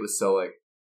felt like it was so like.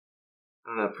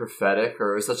 I don't know, prophetic,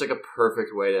 or it was such like a perfect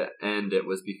way to end it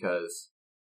was because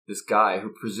this guy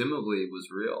who presumably was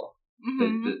real.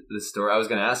 Mm-hmm. The story I was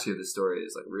going to ask you, the story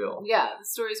is like real. Yeah, the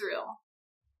story's real.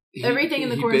 Everything in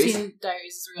the quarantine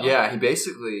diaries is real. Yeah, he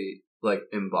basically like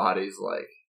embodies like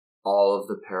all of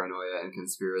the paranoia and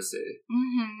conspiracy.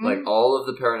 Mm-hmm. Like all of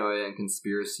the paranoia and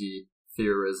conspiracy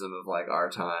theorism of like our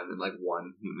time and like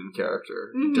one human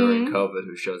character Mhm. during COVID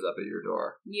who shows up at your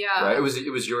door. Yeah. Right? It was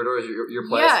your door, your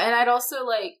place? Yeah, and I'd also,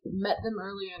 like, met them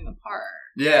earlier in the park.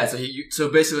 Yeah, so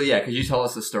basically, yeah, could you tell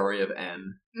us the story of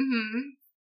N? Mm-hmm.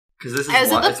 Because this is I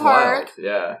was at the it's park. wild.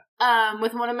 Yeah.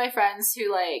 With one of my friends who,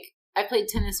 like, I played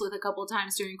tennis with a couple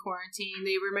times during quarantine.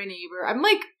 They were my neighbor.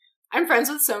 I'm friends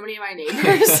with so many of my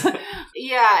neighbors.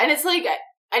 Yeah, and it's like,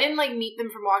 I didn't, like, meet them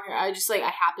from walking around. I just, like,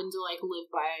 I happened to, like, live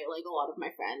by, like, a lot of my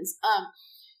friends.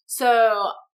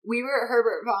 So we were at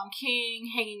Herbert Von King,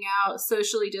 hanging out,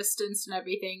 socially distanced and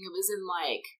everything. It was in,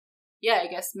 like, I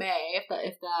guess May, if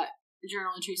that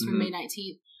journal entry is from May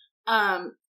 19th.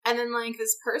 And then, like,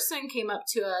 this person came up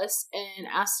to us and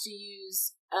asked to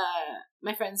use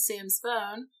my friend Sam's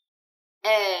phone,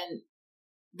 and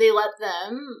they let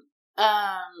them,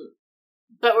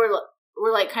 but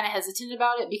we're like kind of hesitant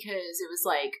about it because it was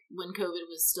like when COVID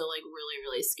was still like really,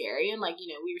 really scary, and like,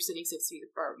 you know, we were sitting 6 feet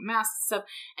apart with masks and stuff,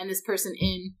 and this person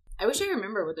I wish I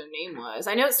remember what their name was.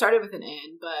 I know it started with an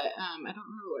N, but I don't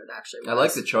remember what it actually was. I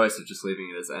like the choice of just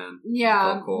leaving it as N.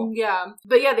 Yeah, cool. Yeah.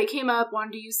 But yeah, they came up,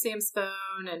 wanted to use Sam's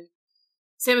phone, and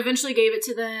Sam eventually gave it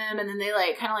to them, and then they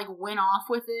like kind of like went off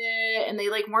with it, and they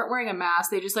like weren't wearing a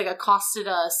mask. They just like accosted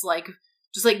us, like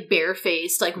just like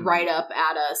barefaced, like right up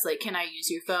at us, like, can I use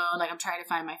your phone? Like, I'm trying to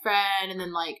find my friend. And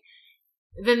then like,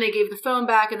 then they gave the phone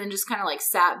back, and then just kind of like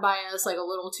sat by us like a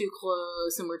little too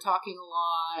close, and we're talking a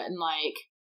lot, and like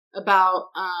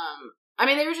about I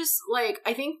mean, they were just like,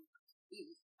 I think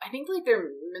like their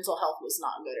mental health was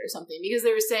not good or something, because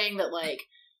they were saying that like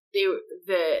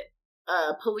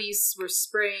police were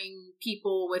spraying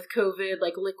people with COVID,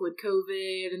 like liquid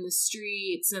COVID in the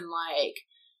streets, and like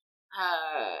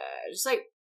just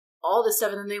like all this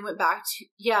stuff. And then they went back to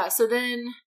so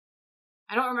then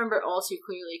I don't remember it all too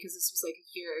clearly because this was like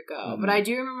a year ago, but I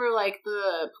do remember like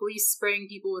the police spraying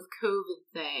people with COVID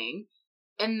thing.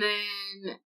 And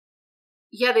then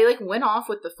they like went off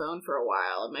with the phone for a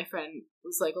while, and my friend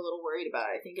was like a little worried about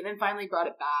it, I think, and then finally brought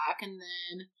it back. And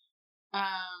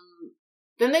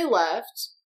then they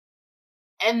left.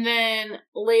 And then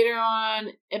later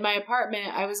on in my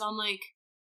apartment, I was on like,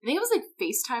 I think I was like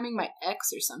FaceTiming my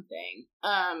ex or something.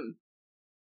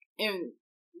 And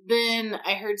then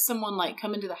I heard someone like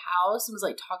come into the house and was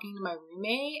like talking to my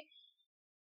roommate.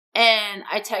 And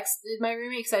I texted my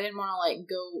roommate because I didn't want to like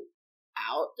go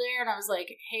out there. And I was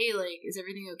like, hey, like, is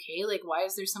everything okay? Like, why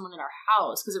is there someone in our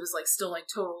house? Because it was like still like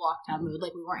total lockdown mood.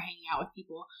 Like, we weren't hanging out with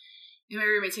people. And my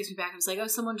roommate takes me back and was like, oh,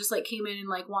 someone just like came in and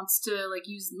like wants to like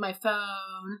use my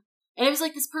phone. And it was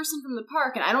like this person from the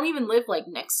park. And I don't even live like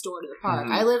next door to the park.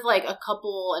 I live like a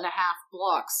couple and a half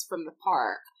blocks from the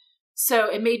park. So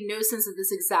it made no sense that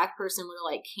this exact person would have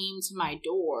like came to my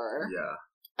door. Yeah.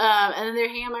 And then they're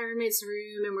hanging out in my roommate's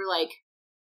room, and we're like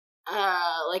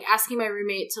asking my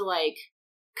roommate to like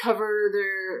cover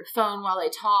their phone while they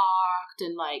talked,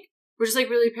 and like we're just like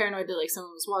really paranoid that like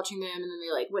someone was watching them. And then they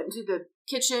like went into the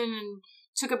kitchen and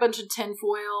took a bunch of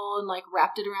tinfoil and like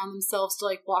wrapped it around themselves to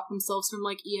like block themselves from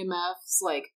like EMFs,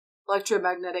 like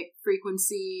electromagnetic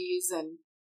frequencies. And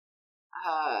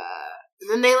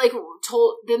then they were like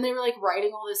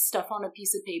writing all this stuff on a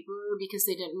piece of paper because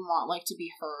they didn't want like to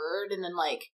be heard. And then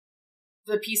like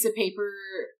the piece of paper,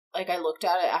 like I looked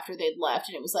at it after they'd left,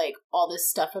 and it was like all this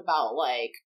stuff about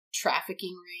like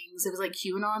trafficking rings. It was like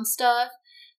QAnon stuff.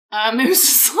 It was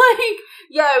just like,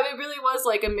 it really was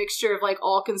like a mixture of like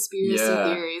all conspiracy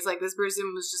theories. Like this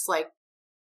person was just like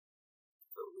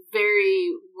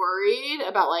very worried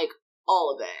about like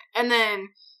all of it. And then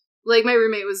like my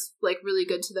roommate was like really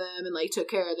good to them and like took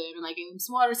care of them and like gave them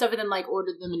some water and stuff, and then like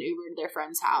ordered them an Uber to their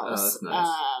friend's house. Oh, that's nice.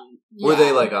 Were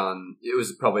they like on? It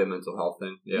was probably a mental health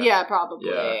thing. Yeah, probably.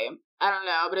 Yeah. I don't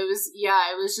know, but it was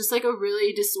just like a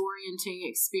really disorienting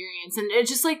experience, and it's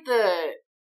just like the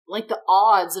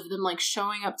odds of them like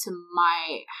showing up to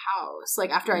my house like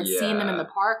after I'd seen them in the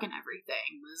park and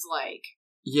everything was like.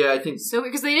 Yeah, I think so,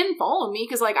 because they didn't follow me,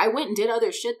 because like I went and did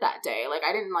other shit that day. Like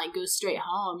I didn't like go straight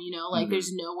home, you know, like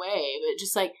there's no way. But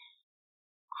just like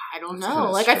I don't know,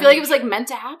 like strange. I feel like it was like meant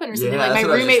to happen or something. Like my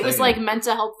roommate was like meant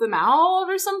to help them out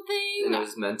or something. And it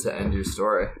was meant to end your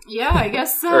story. Yeah, I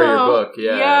guess so. Or your book.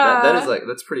 Yeah. That is like,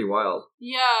 that's pretty wild.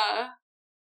 Yeah,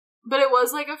 but it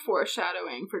was like a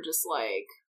foreshadowing for just like.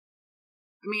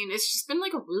 I mean, it's just been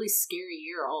like a really scary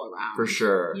year all around. For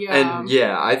sure. Yeah. And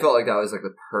I felt like that was like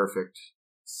the perfect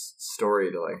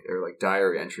story to like, or like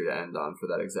diary entry to end on for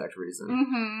that exact reason.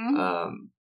 And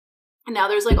now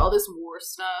there's like all this war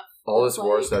stuff. All this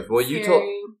war stuff. Well, you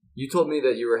told me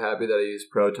that you were happy that I used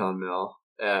Proton Mail.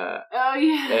 Oh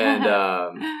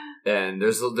yeah. And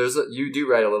there's you do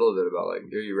write a little bit about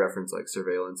like, you reference like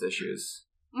surveillance issues.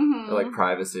 Mm-hmm. Or, like,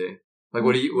 privacy. Like,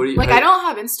 what do you... Like, I don't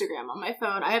have Instagram on my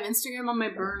phone. I have Instagram on my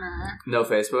burner. No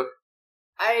Facebook?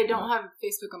 I don't have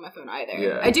Facebook on my phone either.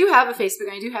 Yeah. I do have a Facebook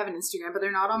and I do have an Instagram, but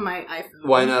they're not on my iPhone.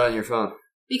 Why not on your phone?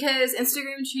 Because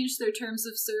Instagram changed their terms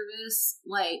of service,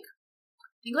 like,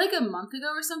 I think like a month ago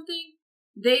or something.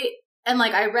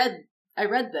 I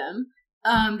read them.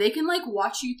 They can, like,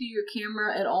 watch you through your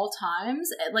camera at all times,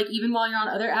 like, even while you're on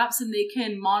other apps, and they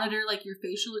can monitor, like, your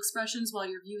facial expressions while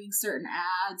you're viewing certain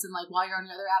ads, and, like, while you're on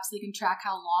your other apps, they can track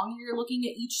how long you're looking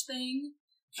at each thing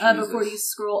before you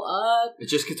scroll up. It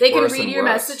just gets They can worse read and your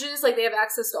worse. messages, like, they have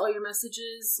access to all your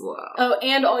messages. Wow. Oh,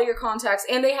 and all your contacts,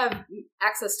 and they have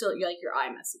access to, like, your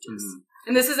iMessages. Mm-hmm.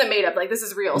 And this isn't made up, like, this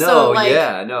is real. No, so, like,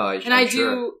 yeah, no, I'm sure.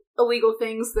 do illegal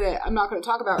things that I'm not going to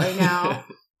talk about right now.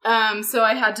 So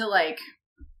I had to, like...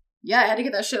 Yeah, I had to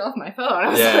get that shit off my phone. I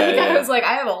was like,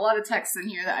 I have a lot of texts in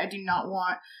here that I do not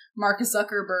want Marcus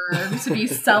Zuckerberg to be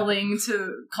selling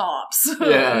to cops.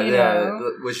 Yeah, you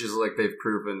know? Which is like they've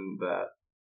proven that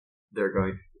they're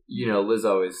going. You know, Liz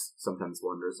always sometimes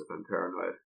wonders if I'm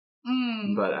paranoid,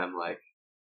 but I'm like,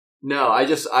 no. I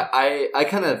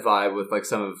kind of vibe with like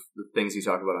some of the things you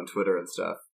talk about on Twitter and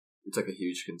stuff. It's like a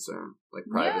huge concern, like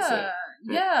privacy.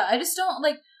 Yeah. I just don't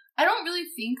like. I don't really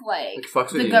think, like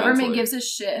the government gives a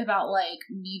shit about, like,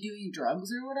 me doing drugs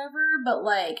or whatever, but,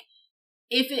 like,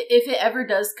 if it ever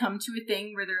does come to a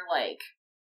thing where they're, like,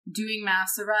 doing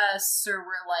mass arrests or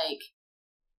we're, like,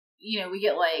 you know, we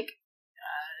get, like,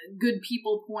 good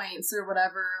people points or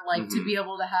whatever, like, to be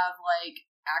able to have, like,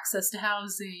 access to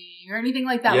housing or anything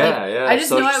like that. I just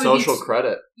know I would social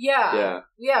credit. Yeah,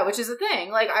 which is a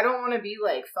thing. Like, I don't want to be,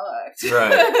 like, fucked.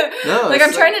 Right. No, like,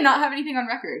 I'm trying to not have anything on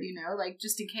record, you know, like,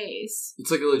 just in case.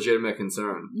 It's like a legitimate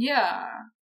concern. Yeah.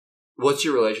 What's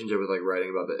your relationship with, like,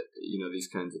 writing about these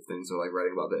kinds of things, or, like,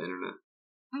 writing about the internet?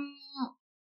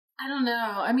 I don't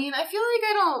know. I mean, I feel like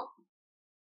I don't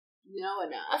know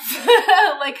enough.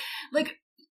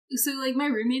 So, my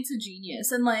roommate's a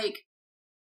genius, and, like,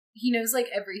 he knows, like,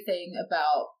 everything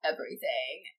about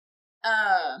everything.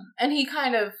 And he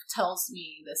kind of tells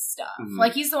me this stuff. Mm-hmm.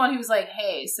 Like, he's the one who's like,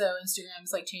 hey, so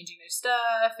Instagram's, like, changing their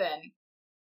stuff, and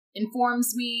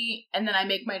informs me, and then I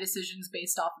make my decisions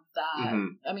based off of that. Mm-hmm.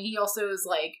 I mean, he also is,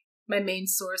 like, my main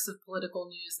source of political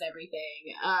news and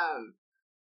everything.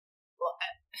 Well,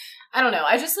 I don't know.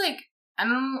 I just, like, I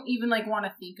don't even, like, want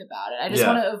to think about it. I just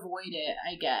want to avoid it,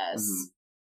 I guess. Mm-hmm.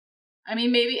 I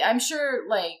mean, maybe, I'm sure,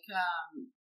 like,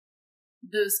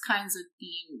 those kinds of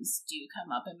themes do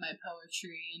come up in my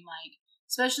poetry, and, like,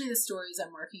 especially the stories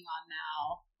I'm working on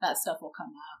now, that stuff will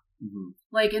come up. Mm-hmm.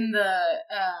 Like in the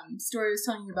story I was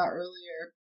telling you about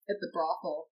earlier at the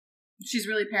brothel, she's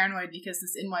really paranoid because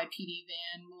this NYPD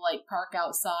van will, like, park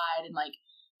outside, and, like,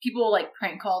 people will, like,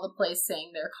 prank call the place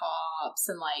saying they're cops,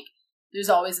 and, like, there's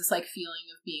always this, like, feeling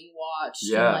of being watched,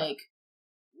 and, like,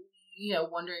 you know,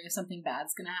 wondering if something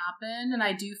bad's gonna happen. And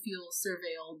I do feel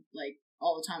surveilled, like,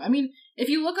 all the time. I mean, if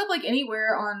you look up, like,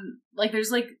 anywhere on, like,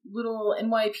 there's, like, little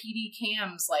NYPD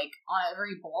cams, like, on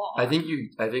every block. I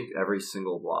think every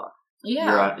single block.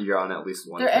 Yeah. You're on at least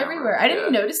one. They're camera. everywhere. I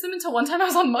didn't notice them until one time I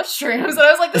was on mushrooms, and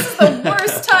I was like, this is the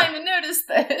worst time to notice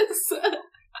this.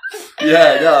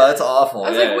 Yeah, no, that's awful. I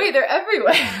was like, wait, they're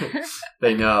everywhere.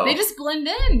 They know. They just blend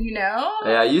in, you know?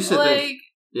 Yeah, I used to think,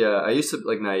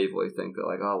 like, naively think that,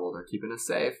 like, oh, well, they're keeping us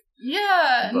safe.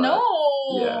 Yeah, but, no.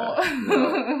 Yeah,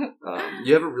 no.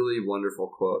 You have a really wonderful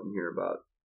quote in here about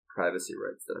privacy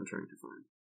rights that I'm trying to find.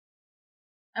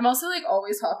 I'm also, like,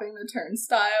 always hopping the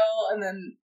turnstile, and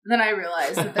then I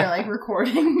realize that they're, like,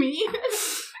 recording me.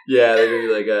 Yeah, they're gonna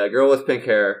be like a girl with pink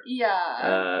hair.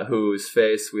 Yeah. Whose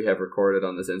face we have recorded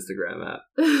on this Instagram app.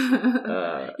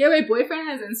 Yeah, my boyfriend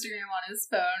has Instagram on his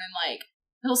phone, and, like,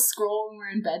 he'll scroll when we're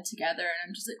in bed together, and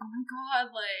I'm just like, oh my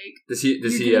god, like, does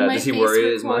he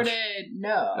worry as much?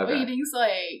 No. Okay. He thinks,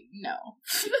 like, no.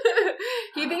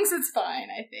 He thinks it's fine,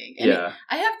 I think. And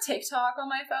I have TikTok on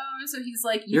my phone, so he's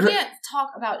like, you can't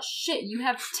talk about shit. You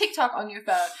have TikTok on your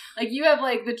phone. Like, you have,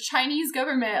 like, the Chinese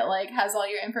government, like, has all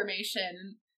your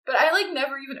information. But I, like,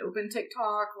 never even open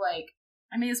TikTok. Like,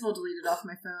 I may as well delete it off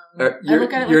my phone. I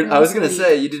look at it like I was going to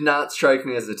say, you did not strike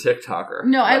me as a TikToker.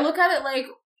 No, I look at it like,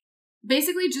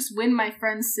 basically just when my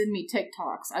friends send me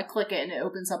TikToks, I click it and it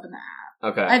opens up in the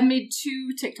app. Okay. I've made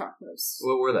 2 TikTok posts.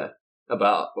 What were they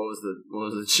about? What was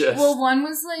the gist? Well, one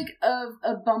was like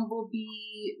a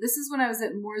bumblebee. This is when I was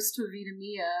at Morris to Vida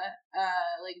Mia,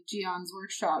 like Gion's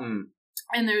workshop. Mm.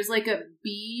 And there's like a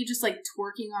bee just like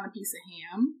twerking on a piece of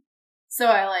ham. So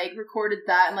I like recorded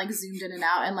that and like zoomed in and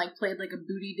out and like played like a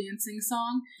booty dancing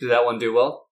song. Did that one do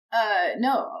well?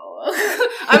 No.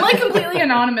 I'm like completely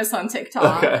anonymous on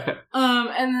TikTok. Okay.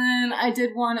 And then I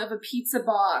did one of a pizza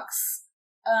box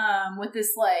with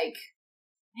this like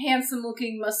handsome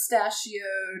looking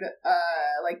mustachioed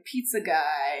like pizza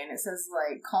guy, and it says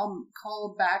like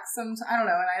call back some, I don't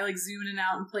know, and I like zoom in and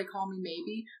out and play Call Me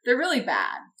Maybe. They're really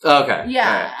bad. Okay.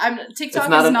 Yeah. Right. TikTok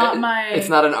is not my It's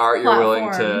not an art you're willing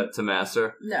platform. to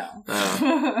master. No.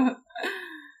 Oh.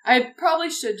 I probably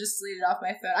should just delete it off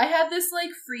my phone. I had this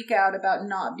like freak out about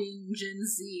not being Gen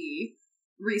Z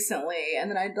recently, and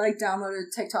then I like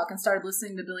downloaded TikTok and started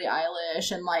listening to Billie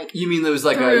Eilish and like You mean there was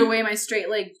like threw away my straight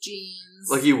leg jeans.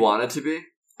 Like you wanted to be?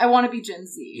 I want to be Gen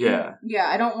Z. Yeah. Yeah,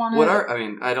 I don't want to.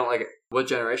 I don't like it. What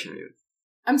generation are you?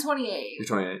 I'm 28. You're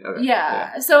 28. Okay.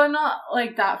 Yeah, so I'm not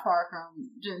like that far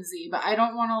from Gen Z, but I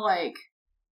don't want to like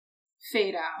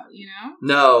fade out, you know?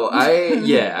 No,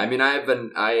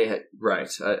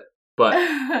 but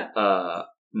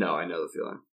no, I know the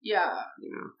feeling. Yeah.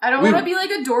 You know. I don't want to be like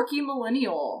a dorky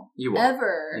millennial. You won't.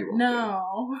 Ever. You won't.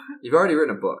 No. You've already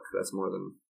written a book. That's more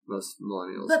than most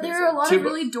millennials. But there are a lot of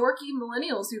really dorky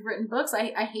millennials who've written books.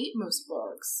 I hate most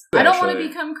books. Actually, I don't want to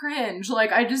become cringe.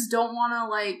 Like, I just don't want to,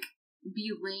 like,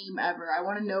 be lame ever. I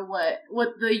want to know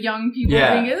what the young people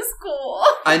think is cool.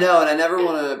 I know, and I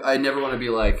never want to be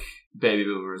like baby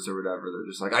boomers or whatever. They're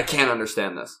just like, I can't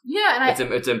understand this. Yeah,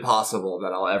 and it's impossible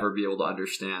that I'll ever be able to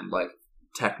understand like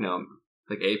techno,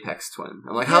 like Apex Twin.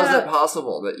 I'm like, how is that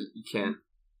possible that you can't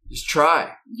just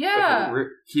try? Yeah, like,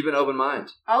 keep an open mind.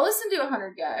 I'll listen to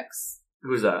 100 Gex.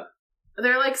 Who's that?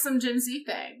 They're like some Gen Z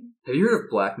thing. Have you heard of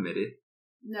Black Midi?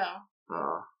 No.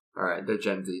 Oh, all right, they're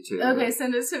Gen Z too. Okay,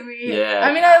 send it to me. Yeah,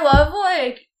 I mean, I love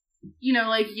like, you know,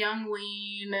 like Young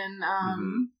Lean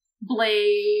and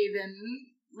Blade and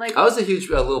like. I was a huge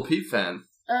Lil Peep fan.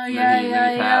 Oh yeah,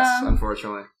 he passed,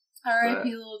 unfortunately.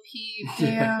 R.I.P. Lil Peep.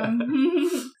 Damn.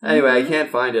 Anyway, I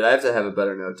can't find it. I have to have a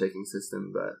better note-taking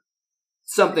system, but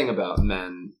something about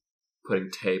men putting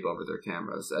tape over their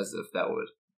cameras as if that would.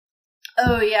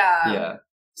 Oh yeah. Yeah.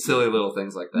 Silly little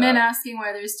things like that. Men asking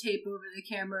why there's tape over the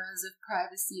camera as if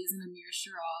privacy isn't a mere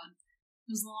charade.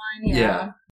 Was the line?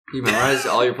 Yeah. You memorize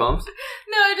all your poems?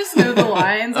 No, I just know the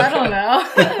lines. Okay. I don't know.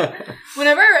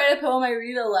 Whenever I write a poem, I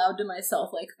read it aloud to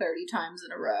myself like 30 times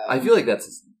in a row. I feel like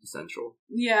that's essential.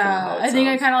 Yeah, I think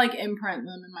I kind of like imprint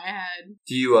them in my head.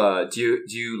 Do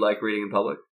you like reading in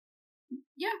public?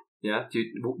 Yeah. Yeah.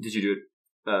 Did you do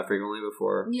it frequently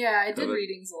before? Yeah, I did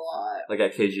readings a lot. Like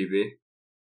at KGB?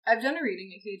 I've done a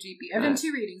reading at KGB. I've done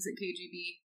 2 readings at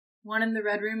KGB. One in the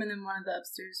red room and then one in the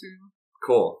upstairs room.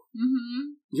 Cool.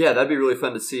 Mm-hmm. Yeah, that'd be really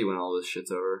fun to see when all this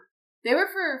shit's over. They were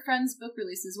for friends' book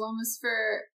releases. One was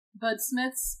for Bud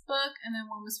Smith's book, and then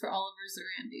one was for Oliver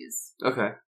Zorandi's.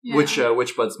 Okay. Yeah.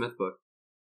 Which Bud Smith book?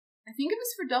 I think it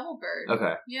was for Double Bird.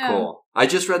 Okay. Yeah. Cool. I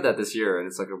just read that this year, and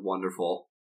it's like a wonderful.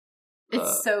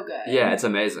 It's so good. Yeah, it's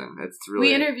amazing. It's really.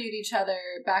 We interviewed each other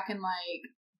back in like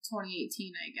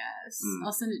 2018, I guess.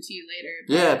 I'll send it to you later.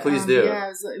 But, yeah, please do. Yeah,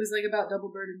 it was like about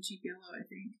Double Bird and Cheap Yellow, I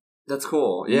think. That's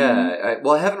cool. Yeah.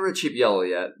 I haven't read Cheap Yellow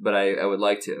yet, but I would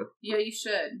like to. Yeah, you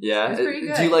should. Yeah. It's pretty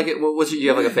good. Do you like it? Do you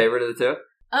have like a favorite of the two?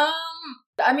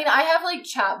 I mean, I have like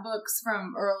chapbooks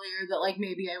from earlier that like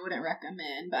maybe I wouldn't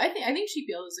recommend, but I think Cheap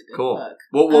Yellow is a good book.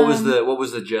 What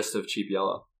was the gist of Cheap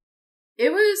Yellow?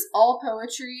 It was all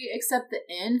poetry except the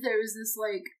end. There was this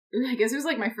like, I guess it was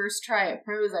like my first try at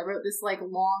prose. I wrote this like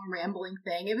long rambling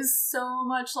thing. It was so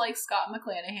much like Scott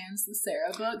McClanahan's The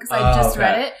Sarah book because I just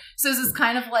read it. So it was this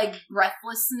kind of like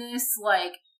breathlessness,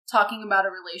 like talking about a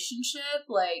relationship,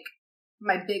 like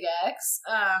my big ex,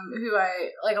 who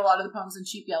I like a lot of the poems in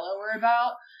Cheap Yellow were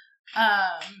about.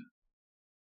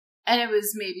 And it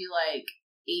was maybe like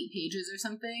 8 pages or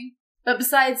something. But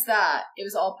besides that, it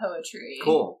was all poetry.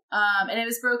 Cool. And it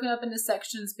was broken up into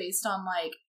sections based on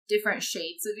like different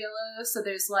shades of yellow. So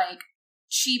there's like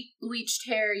cheap bleached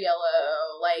hair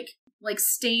yellow, like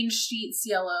stained sheets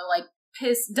yellow, like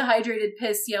dehydrated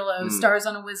piss yellow, stars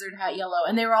on a wizard hat yellow.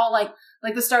 And they were all like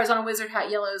the stars on a wizard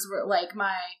hat yellows were like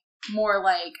my more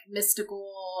like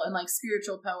mystical and like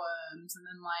spiritual poems. And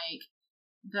then like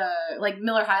the like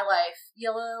Miller High Life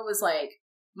yellow was like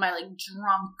my like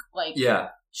drunk like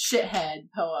shithead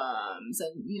poems,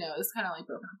 and you know, it's kind of like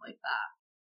broken up like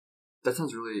that. That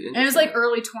sounds really interesting. And it was like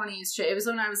early 20s shit. It was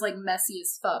when I was like messy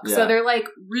as fuck. So they're like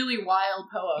really wild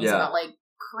poems about like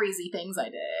crazy things I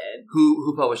did.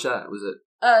 Who published that? Was it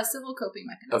Civil Coping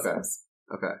Mechanisms.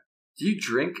 Okay. Do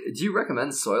you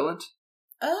recommend Soylent?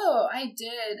 Oh, I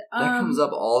did. That comes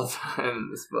up all the time in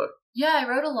this book. Yeah, I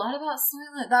wrote a lot about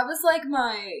Soylent. That was like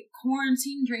my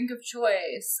quarantine drink of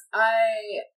choice.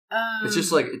 I It's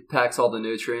just like it packs all the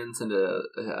nutrients into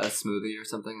a smoothie or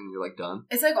something, and you're like done.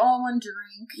 It's like all in one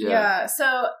drink. Yeah.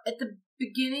 So at the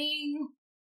beginning,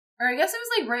 or I guess it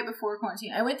was like right before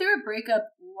quarantine, I went through a breakup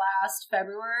last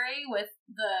February with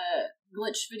the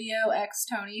Glitch Video ex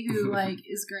Tony, who like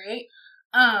is great.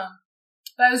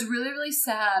 But I was really, really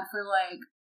sad for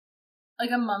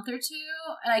like a month or two,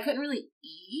 and I couldn't really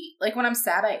eat. Like when I'm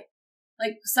sad,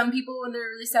 like some people when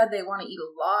they're really sad, they want to eat a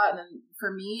lot, and then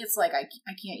for me, it's like I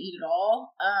can't eat at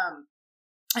all.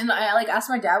 And I like asked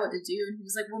my dad what to do, and he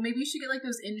was like, "Well, maybe you should get like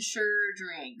those Ensure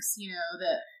drinks, you know,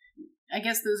 that I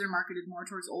guess those are marketed more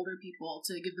towards older people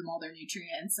to give them all their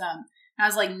nutrients." And I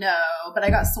was like, "No," but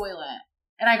I got Soylent,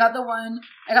 and I got the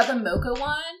Mocha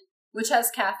one, which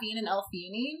has caffeine and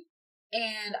L-theanine.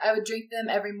 And I would drink them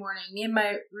every morning. Me and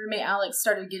my roommate Alex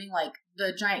started getting like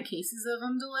the giant cases of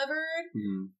them delivered.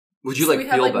 Mm-hmm. Would you like we'd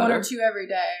feel have, like, better? 1 or 2 every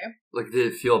day. Like, did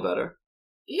it feel better?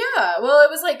 Yeah. Well, it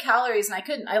was like calories, and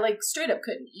I like straight up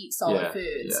couldn't eat solid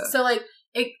foods. Yeah. So like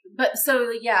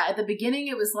at the beginning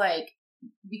it was like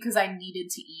because I needed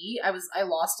to eat. I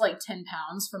lost like 10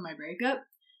 pounds from my breakup.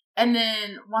 And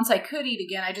then once I could eat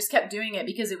again, I just kept doing it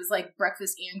because it was like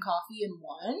breakfast and coffee in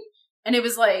one. And it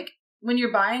was like, when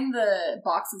you're buying the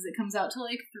boxes, it comes out to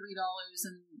like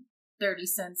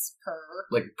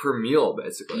 $3.30 per meal,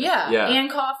 basically. Yeah, and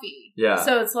coffee. Yeah.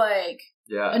 So it's like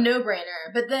a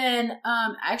no-brainer. But then,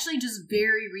 actually, just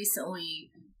very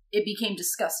recently, it became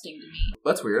disgusting to me.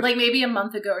 That's weird. Like maybe a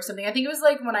month ago or something. I think it was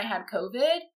like when I had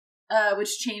COVID,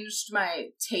 which changed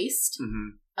my taste.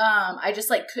 Mm-hmm. I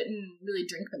just like couldn't really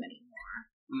drink them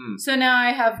anymore. So now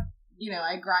I have,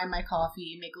 I grind my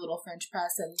coffee, make a little French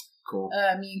press, and cool.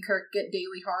 Me and Kirk get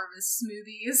Daily Harvest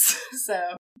smoothies.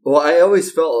 So. Well, I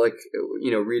always felt like,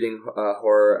 reading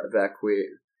horror vacui,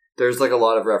 there's like a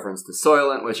lot of reference to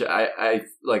Soylent, which I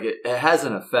like. It has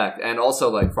an effect, and also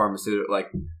like pharmaceutical,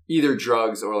 like either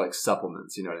drugs or like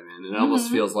supplements. You know what I mean? And it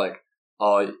almost feels like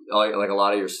like a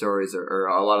lot of your stories or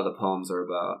a lot of the poems are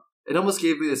about. It almost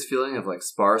gave me this feeling of like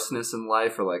sparseness in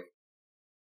life, or like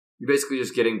you're basically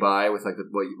just getting by with like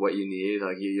what you need.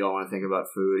 Like you don't want to think about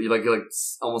food. You're like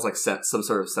almost like some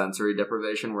sort of sensory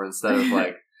deprivation, where instead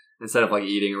of like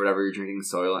eating or whatever, you're drinking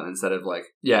Soylent. Instead of like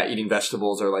eating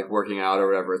vegetables or like working out or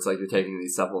whatever, it's like you're taking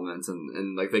these supplements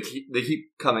and like they keep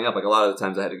coming up. Like a lot of the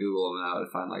times I had to Google them and I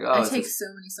would find like I take so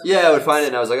many supplements. Yeah, I would find it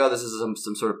and I was like, oh, this is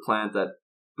some sort of plant that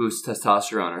boosts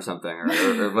testosterone or something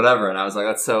or whatever. And I was like,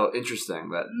 that's so interesting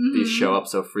that these show up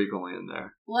so frequently in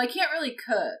there. Well, I can't really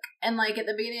cook, and like at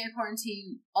the beginning of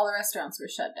quarantine, all the restaurants were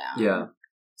shut down. Yeah.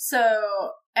 So,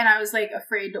 and I was like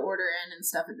afraid to order in and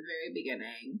stuff at the very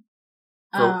beginning.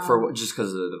 For just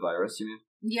because of the virus, you mean?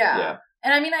 Yeah.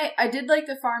 And I mean, I did like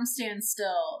the farm stand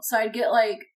still, so I'd get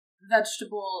like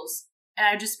vegetables, and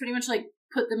I just pretty much like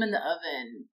put them in the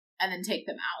oven and then take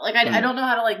them out. Like I don't know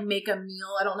how to like make a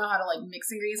meal. I don't know how to like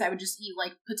mix ingredients. I would just eat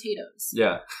like potatoes.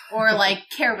 Yeah. Or like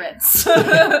carrots.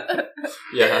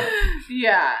 Yeah.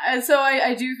 Yeah. And so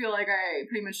I do feel like I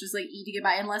pretty much just like eat to get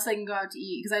by unless I can go out to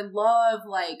eat, because I love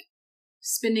like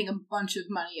spending a bunch of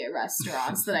money at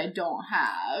restaurants that I don't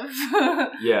have.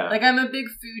 Yeah. Like I'm a big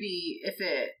foodie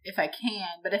if I can,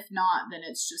 but if not, then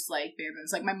it's just like bare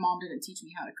bones. Like my mom didn't teach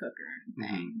me how to cook or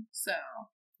anything. So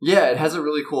yeah, it has a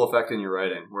really cool effect in your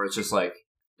writing where it's just like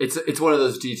it's one of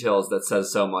those details that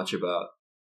says so much about.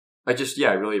 I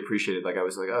really appreciate it. Like I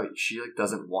was like, oh, she like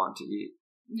doesn't want to eat.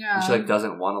 Yeah. And she like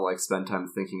doesn't want to like spend time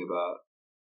thinking about.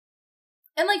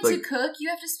 And like to cook, you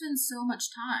have to spend so much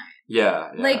time.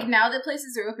 Yeah. Like now that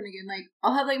places are open again, like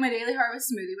I'll have like my Daily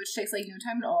Harvest smoothie, which takes like no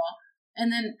time at all.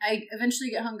 And then I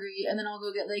eventually get hungry, and then I'll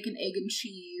go get like an egg and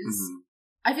cheese. Mm-hmm.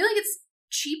 I feel like it's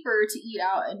cheaper to eat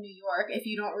out in New York if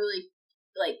you don't really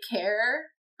like care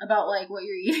about like what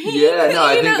you're eating. Yeah, no,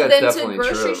 I think that's definitely true.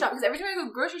 Than to grocery shop, because every time I go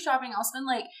grocery shopping, I'll spend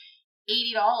like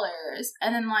 $80,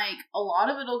 and then like a lot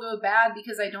of it'll go bad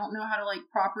because I don't know how to like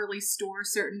properly store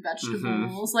certain vegetables.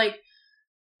 Mm-hmm. Like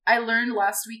I learned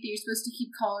last week that you're supposed to keep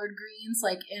collard greens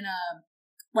like in a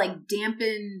like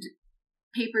dampened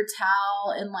paper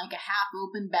towel in like a half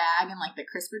open bag in like the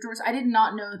crisper drawers. I did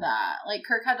not know that. Like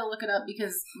Kirk had to look it up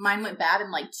because mine went bad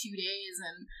in like 2 days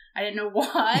and I didn't know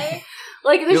why.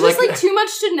 Like there's just like too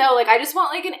much to know. Like I just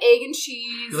want like an egg and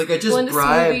cheese. Like I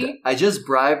just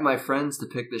bribed my friends to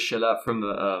pick this shit up from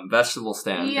the vegetable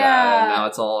stand guy, and now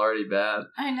it's all already bad.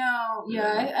 I know.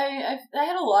 Yeah. I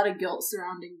had a lot of guilt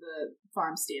surrounding the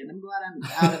farm stand. I'm glad I'm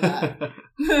out of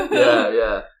that.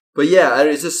 Yeah. But yeah,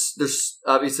 it's just there's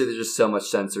just so much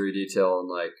sensory detail, and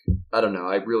like I don't know,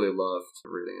 I really loved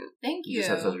reading it. Thank you. You just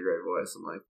have such a great voice. I'm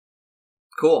like,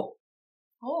 cool.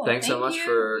 Cool. Thanks so much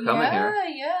for coming here.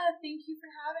 Yeah. Thank you for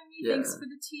having me. Yeah. Thanks for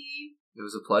the tea. It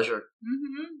was a pleasure.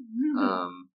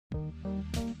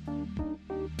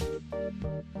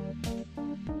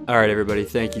 All right, everybody.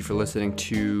 Thank you for listening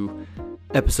to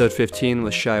episode 15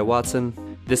 with Shai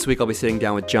Watson. This week I'll be sitting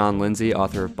down with John Lindsay,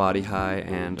 author of Body High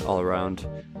and all-around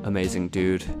amazing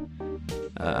dude,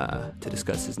 to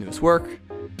discuss his newest work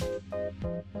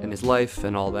and his life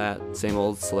and all that. Same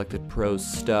old Selected Prose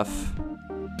stuff.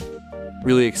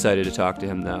 Really excited to talk to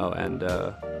him, though, and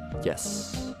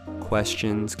yes,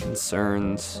 questions,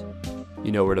 concerns,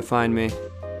 you know where to find me.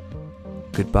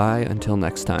 Goodbye until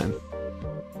next time.